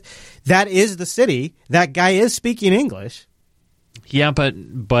with, that is the city. That guy is speaking English. Yeah,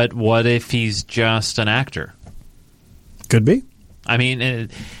 but what if he's just an actor? Could be. I mean,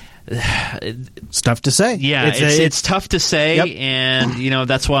 it's tough to say. Yeah, it's tough to say, yep. And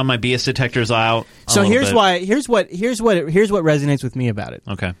that's why my BS detector's out. So here's what resonates with me about it.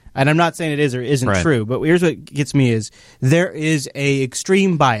 Okay, and I'm not saying it is or isn't right. true, but here's what gets me is there is a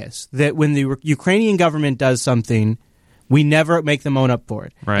extreme bias that when the Ukrainian government does something, we never make them own up for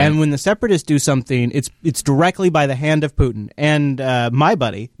it. Right. And when the separatists do something, it's directly by the hand of Putin. And my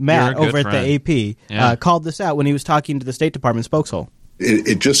buddy, Matt, over at the AP, called this out when he was talking to the State Department spokeshole.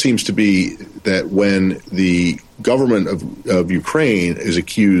 It just seems to be that when the government of Ukraine is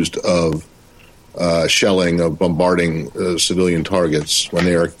accused of shelling, of bombarding civilian targets, when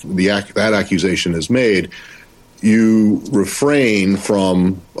that accusation is made, you refrain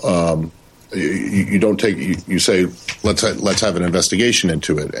from... You don't take. You say let's have an investigation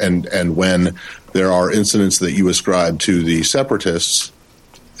into it, and when there are incidents that you ascribe to the separatists,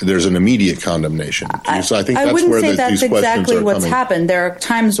 there's an immediate condemnation. So I think I that's wouldn't where say that's these questions exactly are what's coming. happened. There are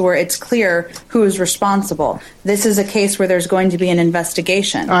times where it's clear who is responsible. This is a case where there's going to be an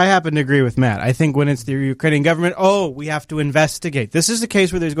investigation. I happen to agree with Matt. I think when it's the Ukrainian government, we have to investigate. This is a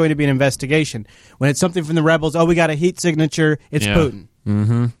case where there's going to be an investigation. When it's something from the rebels, we got a heat signature, it's Putin.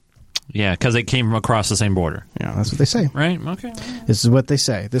 Mm-hmm. Yeah, because it came from across the same border. Yeah, that's what they say. Right, okay. This is what they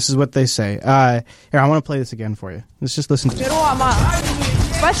say. Here, I want to play this again for you. Let's just listen to it.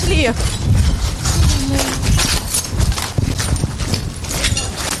 Пошли.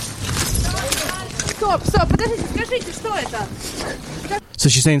 Стоп, подождите, скажите, что это? So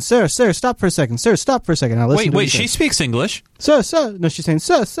she's saying, sir, stop for a second. Sir, stop for a second. Now listen wait, she speaks English. Sir. No, she's saying,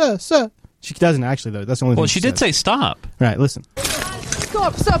 sir. She doesn't actually, though. That's the only thing she did say stop. Right, listen.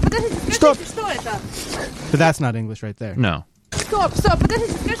 Стоп, подождите, скажите, что это? But that's not English right there. No. Стоп,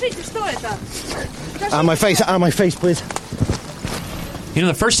 подождите, скажите, что это? On my face, please.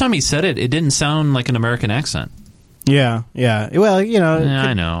 The first time he said it, it didn't sound like an American accent. Yeah. Well, Yeah,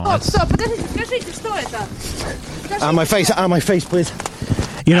 I know. Стоп, подождите, скажите, что это? On my face, please.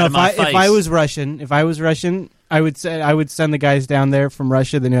 If I was Russian, I would send the guys down there from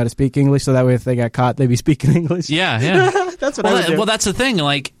Russia that knew how to speak English, so that way if they got caught, they'd be speaking English. Yeah. That's what I would do. Well, that's the thing.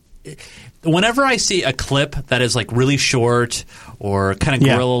 Like, whenever I see a clip that is like really short or kind of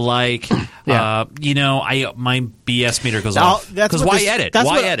guerrilla-like, my BS meter goes off. Because why edit?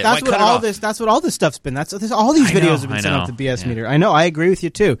 Why edit? Why cut it off? That's what all this stuff's been. All these videos have been sent up to BS meter. I know. I agree with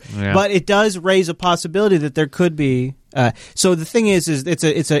you too. Yeah. But it does raise a possibility that there could be. So the thing is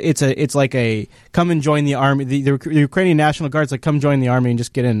it's like a come and join the army. The Ukrainian National Guard's like come join the army and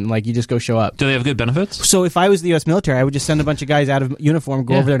just get in. Like you just go show up. Do they have good benefits? So if I was the U.S. military, I would just send a bunch of guys out of uniform,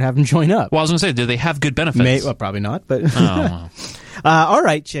 go over there and have them join up. Well, I was going to say, do they have good benefits? Well, probably not. But well. All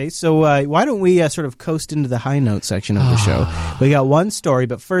right, Chase. So why don't we sort of coast into the high note section of the show? We got one story,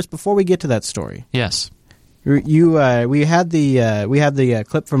 but first, before we get to that story, yes, We had the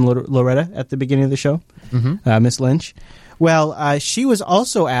clip from Loretta at the beginning of the show, Miss Lynch. Well, she was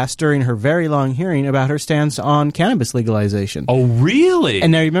also asked during her very long hearing about her stance on cannabis legalization. Oh, really?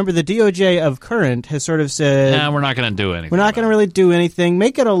 And now remember, the DOJ of current has sort of said, "Nah, we're not going to do anything. We're not going to really do anything.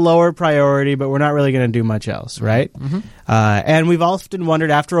 Make it a lower priority, but we're not really going to do much else, right?" Mm-hmm. And we've often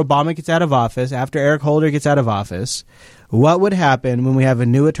wondered, after Obama gets out of office, after Eric Holder gets out of office, what would happen when we have a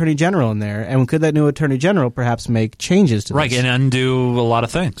new attorney general in there, and could that new attorney general perhaps make changes to this? And undo a lot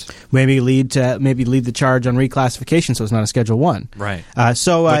of things. Maybe lead the charge on reclassification, so it's not a Schedule 1. Right.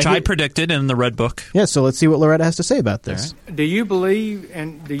 Which I predicted in the Red Book. Yeah. So let's see what Loretta has to say about this. Right. Do you believe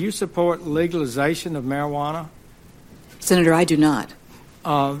and do you support legalization of marijuana? Senator, I do not.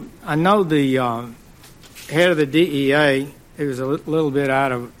 I know the head of the DEA is a little bit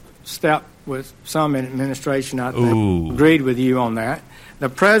out of step with some in administration. I think agreed with you on that. The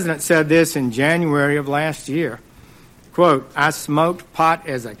president said this in January of last year. Quote, "I smoked pot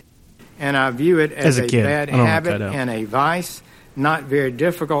and I view it as a bad habit and a vice, not very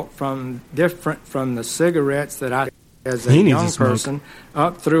different from the cigarettes that I as a young person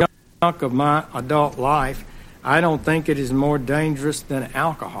up through a chunk of my adult life. I don't think it is more dangerous than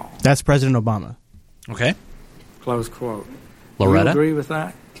alcohol." That's President Obama. Okay. Close quote. Loretta? Do you agree with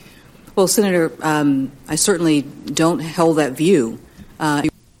that? Well, Senator, I certainly don't hold that view.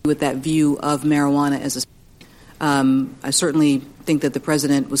 With that view of marijuana as I certainly think that the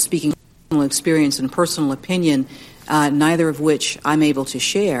president was speaking from personal experience and personal opinion, neither of which I'm able to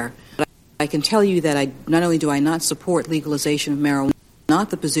share. But I can tell you that not only do I not support legalization of marijuana, not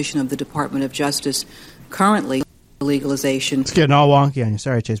the position of the Department of Justice currently legalization. It's getting all wonky on you.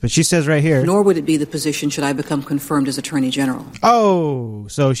 Sorry, Chase, but she says right here. Nor would it be the position should I become confirmed as Attorney General. Oh,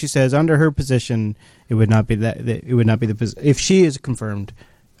 so she says under her position, it would not be that. It would not be the position if she is confirmed.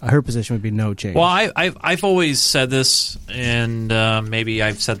 Her position would be no change. Well, I've always said this, and maybe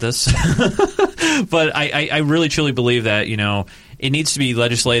I've said this, but I really truly believe that it needs to be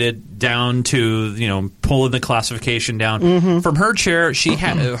legislated down to pulling the classification down from her chair. She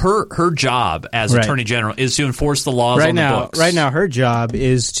had her job as Attorney General is to enforce the laws on the books. Right now, her job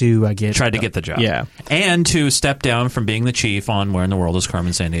is to try to get the job, and to step down from being the chief on Where in the World is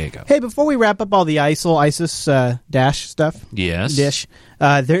Carmen Sandiego. Hey, before we wrap up all the ISIS dash stuff, yes,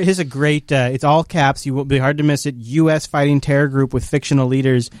 there is a great. It's all caps. You won't be hard to miss it. U.S. fighting terror group with fictional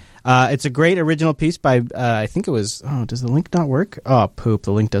leaders. It's a great original piece by, I think it was, does the link not work? Oh, poop,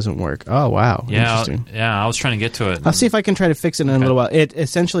 the link doesn't work. Oh, wow. Interesting. I was trying to get to it. I'll see if I can try to fix it in a little while. It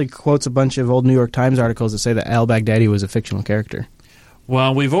essentially quotes a bunch of old New York Times articles that say that al-Baghdadi was a fictional character.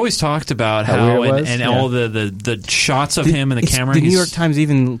 Well, we've always talked about how all the shots of him and the camera. The New York Times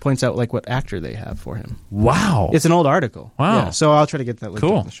even points out what actor they have for him. Wow, it's an old article. Wow, yeah, so I'll try to get that link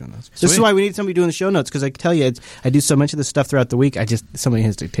in the show notes. This is why we need somebody doing the show notes, because I can tell you, I do so much of this stuff throughout the week. Somebody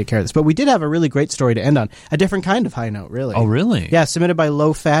has to take care of this. But we did have a really great story to end on, a different kind of high note, really. Oh, really? Yeah, submitted by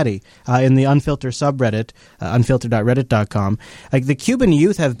Low Fatty in the Unfilter subreddit, unfilter.reddit.com. The Cuban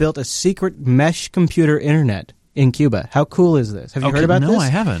youth have built a secret mesh computer internet in Cuba. How cool is this? Have you heard about this? No, I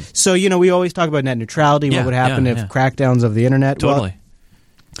haven't. So, we always talk about net neutrality, what would happen if crackdowns of the internet. Totally.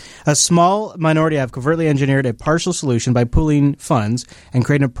 Well, a small minority have covertly engineered a partial solution by pooling funds and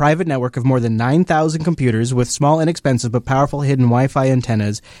creating a private network of more than 9,000 computers with small, inexpensive, but powerful hidden Wi-Fi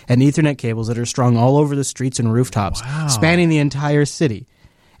antennas and Ethernet cables that are strung all over the streets and rooftops, spanning the entire city.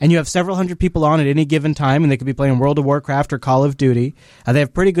 And you have several hundred people on at any given time, and they could be playing World of Warcraft or Call of Duty. They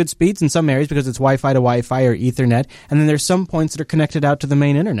have pretty good speeds in some areas because it's Wi-Fi to Wi-Fi or Ethernet. And then there's some points that are connected out to the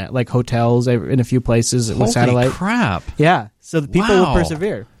main internet, like hotels in a few places with satellite. Holy crap. Yeah. So the people will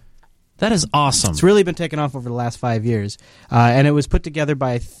persevere. That is awesome. It's really been taken off over the last 5 years. And it was put together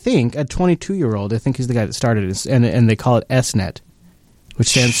by, I think, a 22-year-old. I think he's the guy that started it. And they call it SNet, which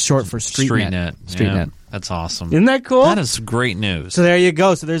stands short for StreetNet. StreetNet. That's awesome. Isn't that cool? That is great news. So there you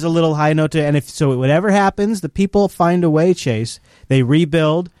go. So there's a little high note to, and whatever happens, the people find a way, Chase. They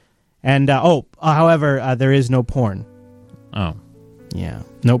rebuild, and however, there is no porn. Oh, yeah,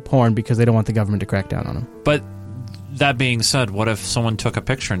 no porn because they don't want the government to crack down on them. But that being said, what if someone took a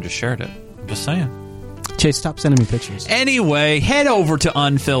picture and just shared it? I'm just saying. Chase, stop sending me pictures. Anyway, head over to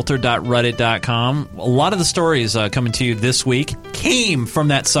unfiltered.reddit.com. A lot of the stories coming to you this week came from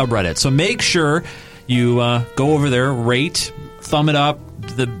that subreddit, so make sure you go over there, rate, thumb it up,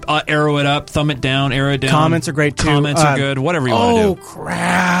 arrow it up, thumb it down, arrow it down. Comments are great, too. Comments are good, whatever you want to do. Oh,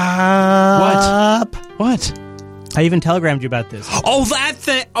 crap. What? I even telegrammed you about this. Oh, that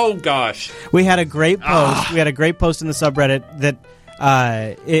thing. Oh, gosh. We had a great post. We had a great post in the subreddit that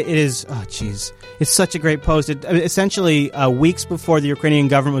It is. Oh, jeez. It's such a great post. Essentially, weeks before the Ukrainian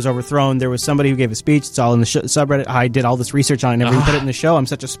government was overthrown, there was somebody who gave a speech. It's all in the subreddit. I did all this research on it and never even put it in the show. I'm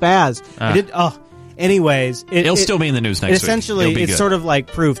such a spaz. I did. Anyways, it'll still be in the news next week. Essentially, it's sort of like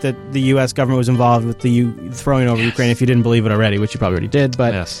proof that the U.S. government was involved with the throwing over Ukraine. If you didn't believe it already, which you probably already did,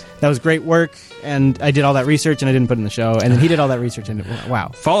 but that was great work. And I did all that research, and I didn't put it in the show. And then he did all that research, and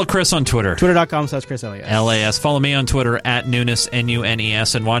wow. Follow Chris on Twitter. Twitter.com/ChrisLAS. LAS. Follow me on Twitter @Nunes,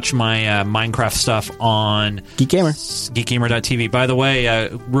 NUNES, and watch my Minecraft stuff on GeekGamer.tv. By the way,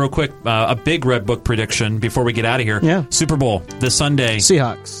 real quick, a big Red Book prediction before we get out of here. Yeah. Super Bowl this Sunday.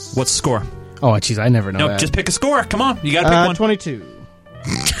 Seahawks. What's the score? Oh, jeez, I never know that. Just pick a score. Come on. You got to pick one. 22.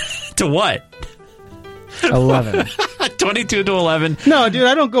 To what? 11. 22-11. No, dude,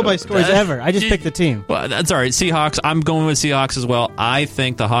 I don't go by scores ever. I just pick the team. Well, that's all right. Seahawks. I'm going with Seahawks as well. I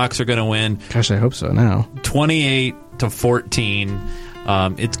think the Hawks are going to win. Gosh, I hope so now. 28-14.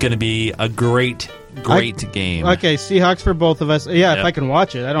 It's going to be a great game. Okay, Seahawks for both of us. Yeah, if I can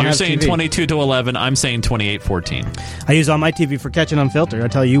watch it. I don't have TV. You're saying 22-11. I'm saying 28-14. I use all my TV for catching Unfiltered. I'll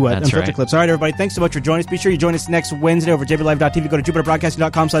tell you what. That's Unfiltered right. clips. All right, everybody. Thanks so much for joining us. Be sure you join us next Wednesday over at jblive.tv. Go to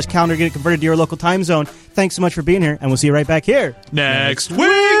jupiterbroadcasting.com/calendar. Get it converted to your local time zone. Thanks so much for being here, and we'll see you right back here next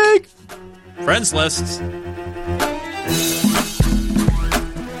week. Friends lists.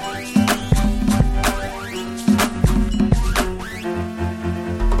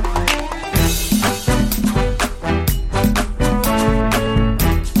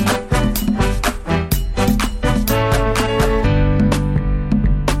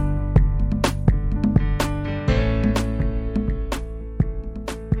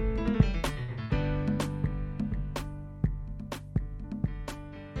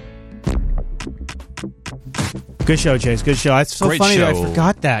 Good show, Chase. Good show. It's so Great funny that show. I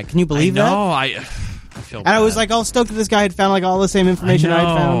forgot that. Can you believe that? No, I feel And I was like all stoked that this guy had found like all the same information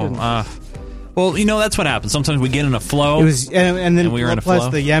I'd found. Well, you know, that's what happens. Sometimes we get in a flow. It was, and then we were in a plus flow.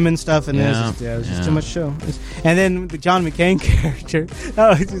 the Yemen stuff, and then it was just too much show. And then the John McCain character.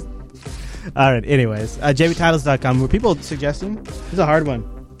 Oh, it's just... All right. Anyways, jbtitles.com. Were people suggesting? It's a hard one.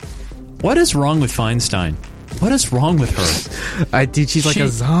 What is wrong with Feinstein? What is wrong with her? Dude, she's like a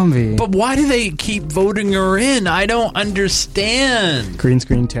zombie. But why do they keep voting her in? I don't understand. Green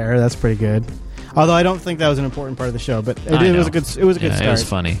screen terror. That's pretty good. Although I don't think that was an important part of the show, but it was a good. It was a good start. It was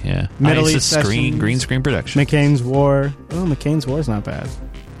funny. Yeah. Middle East East sessions, green screen production. McCain's War. Oh, McCain's War is not bad.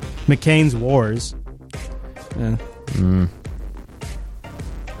 McCain's Wars. Yeah.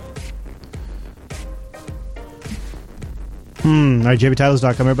 All right,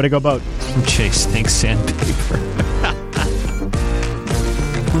 jbtitles.com. Everybody go vote. Chase thinks sandpaper.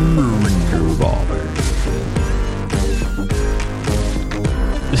 Revolver.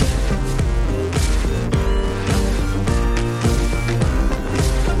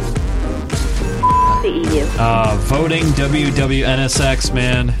 The EU. Voting WWNSX,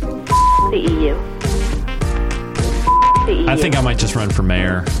 man. The EU. I think I might just run for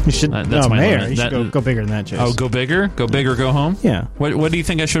mayor. You should. That's my mayor. limit. You should go bigger than that, Chase. Oh, go bigger? Go big or go home? Yeah. What do you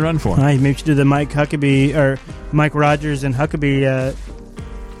think I should run for? Maybe you should do the Mike Huckabee or Mike Rogers and Huckabee.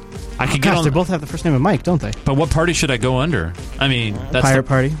 I could get on. They both have the first name of Mike, don't they? But what party should I go under? I mean, that's Pirate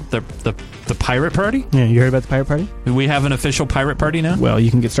Party. The Pirate Party? Yeah, you heard about the Pirate Party? Do we have an official Pirate Party now? Well, you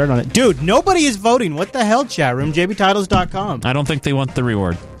can get started on it. Dude, nobody is voting. What the hell, chat room? jbtitles.com. I don't think they want the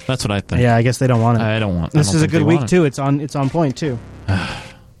reward. That's what I think. Yeah, I guess they don't want it. I don't want. This is a good week too. It's on point too.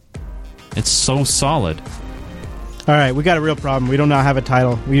 It's so solid. All right, we got a real problem. We do not have a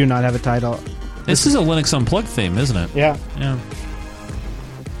title. We do not have a title. This is a Linux Unplugged theme, isn't it? Yeah. Yeah.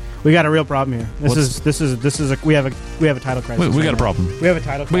 We got a real problem here. We have a title crisis. We got a problem. We have a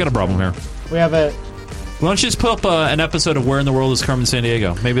title crisis. We got a problem here. We have a. Why don't you just put up an episode of Where in the World is Carmen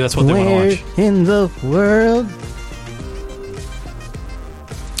Sandiego? Maybe that's what they want to watch. Where in the world?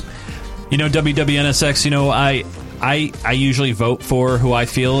 You know, WWNSX, you know, I usually vote for who I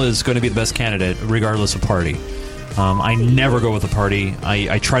feel is going to be the best candidate, regardless of party. I never go with the party.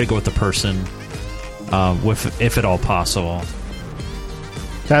 I try to go with the person, if at all possible.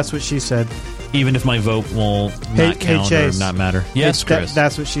 That's what she said. Even if my vote will not count or not matter. Yes, Chris.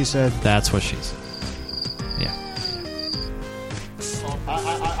 That's what she said. That's what she said. Yeah. I will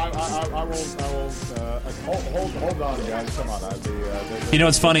hold on, guys. Come on. You know,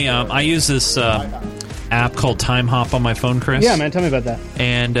 it's funny. I use this app called Time Hop on my phone, Chris. Yeah, man. Tell me about that.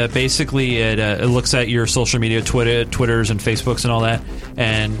 And basically, it looks at your social media, Twitters and Facebooks and all that,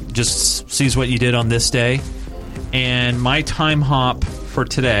 and just sees what you did on this day. And my time hop for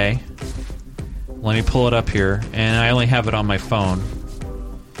today, let me pull it up here, and I only have it on my phone.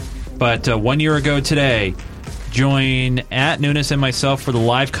 But 1 year ago today, Join at Nunes and myself for the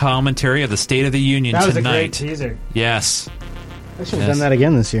live commentary of the State of the Union That was tonight. a great teaser. Yes. I should have done that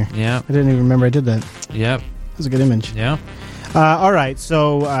again this year. Yeah. I didn't even remember I did that. Yep. That was a good image. Yeah. All right,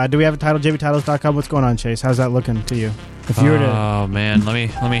 so do we have a title? JBTitles.com. What's going on, Chase? How's that looking to you? If you were to... Oh, man. Let me.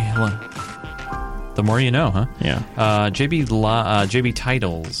 The more you know, huh? Yeah. JBTitles.com.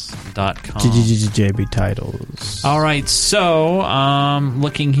 JB Titles. All right, so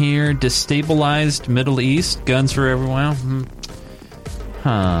looking here, destabilized Middle East, guns for everyone.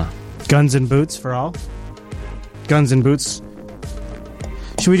 Guns and boots for all? Guns and boots.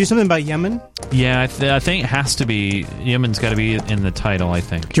 Should we do something about Yemen? Yeah, I think it has to be. Yemen's got to be in the title, I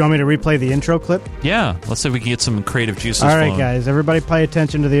think. Do you want me to replay the intro clip? Yeah, let's see if we can get some creative juices All right, flowing. guys, everybody pay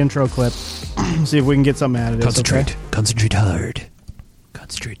attention to the intro clip. See if we can get something out of this. Concentrate. Okay? Concentrate hard.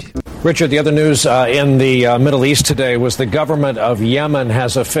 Concentrate. Richard, the other news in the Middle East today was the government of Yemen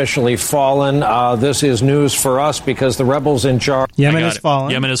has officially fallen. This is news for us because the rebels in charge... Yemen has fallen.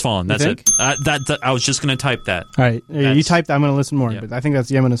 Yemen has fallen. That's think? it. That I was just going to type that. All right, you type that. I'm going to listen more, but I think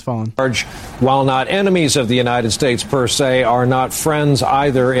that's Yemen has fallen. While not enemies of the United States per se, are not friends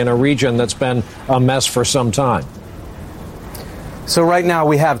either in a region that's been a mess for some time. So right now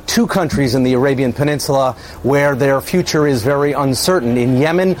we have two countries in the Arabian Peninsula where their future is very uncertain. In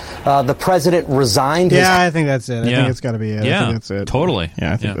Yemen, the president resigned. I think that's it. I Yeah. think it's got to be it. Yeah, I think that's it. totally.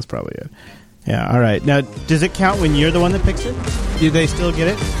 Yeah, I think that's probably it. Yeah, all right. Now, does it count when you're the one that picks it? Do they still get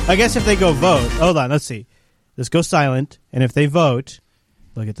it? I guess if they go vote. Hold on, let's see. Let's go silent, and if they vote,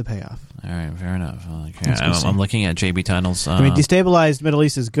 they'll get the payoff. All right, fair enough. Okay. Let's go see. I'm looking at JB Titles. I mean, destabilized Middle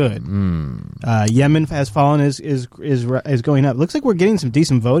East is good. Yemen has fallen is going up. Looks like we're getting some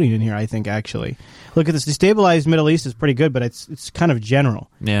decent voting in here. I think actually, look at this. Destabilized Middle East is pretty good, but it's kind of general.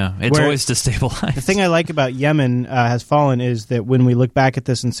 Yeah, it's always destabilized. The thing I like about Yemen has fallen is that when we look back at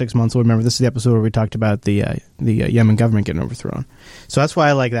this in 6 months, we'll remember this is the episode where we talked about the Yemen government getting overthrown. So that's why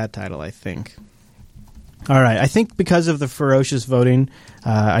I like that title. I think. All right, I think because of the ferocious voting,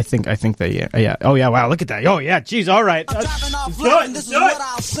 I think that yeah. Oh yeah, wow, look at that. Oh yeah, geez, all right. Do it.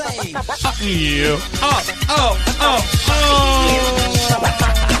 You.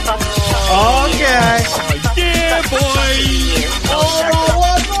 Okay. Yeah, boy.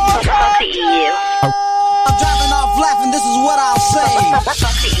 I'm driving off laughing, this is what I'll say.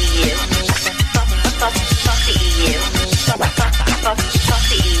 Fuck the EU. Fuck the EU. Fuck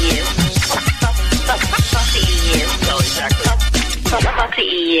the EU.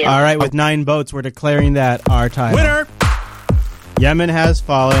 All right, with 9 votes, we're declaring that our title. Winner! Yemen has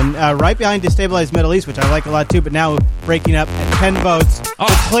fallen. Right behind destabilized Middle East, which I like a lot too, but now breaking up at 10 votes.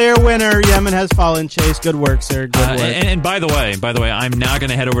 The clear winner, Yemen has fallen. Chase, good work, sir. Good work. And by the way, I'm now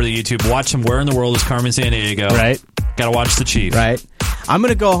going to head over to YouTube, watch him. Where in the world is Carmen Sandiego? Right. Got to watch the Chief. Right. I'm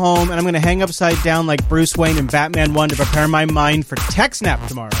going to go home and I'm going to hang upside down like Bruce Wayne in Batman 1 to prepare my mind for TechSnap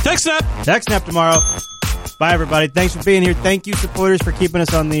tomorrow. TechSnap tomorrow. Bye, everybody. Thanks for being here. Thank you, supporters, for keeping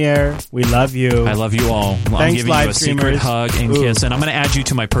us on the air. We love you. I love you all. I'm Thanks, giving you a secret hug and kiss, and I'm going to add you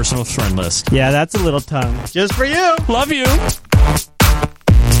to my personal friend list. Yeah, that's a little tongue. Just for you. Love you.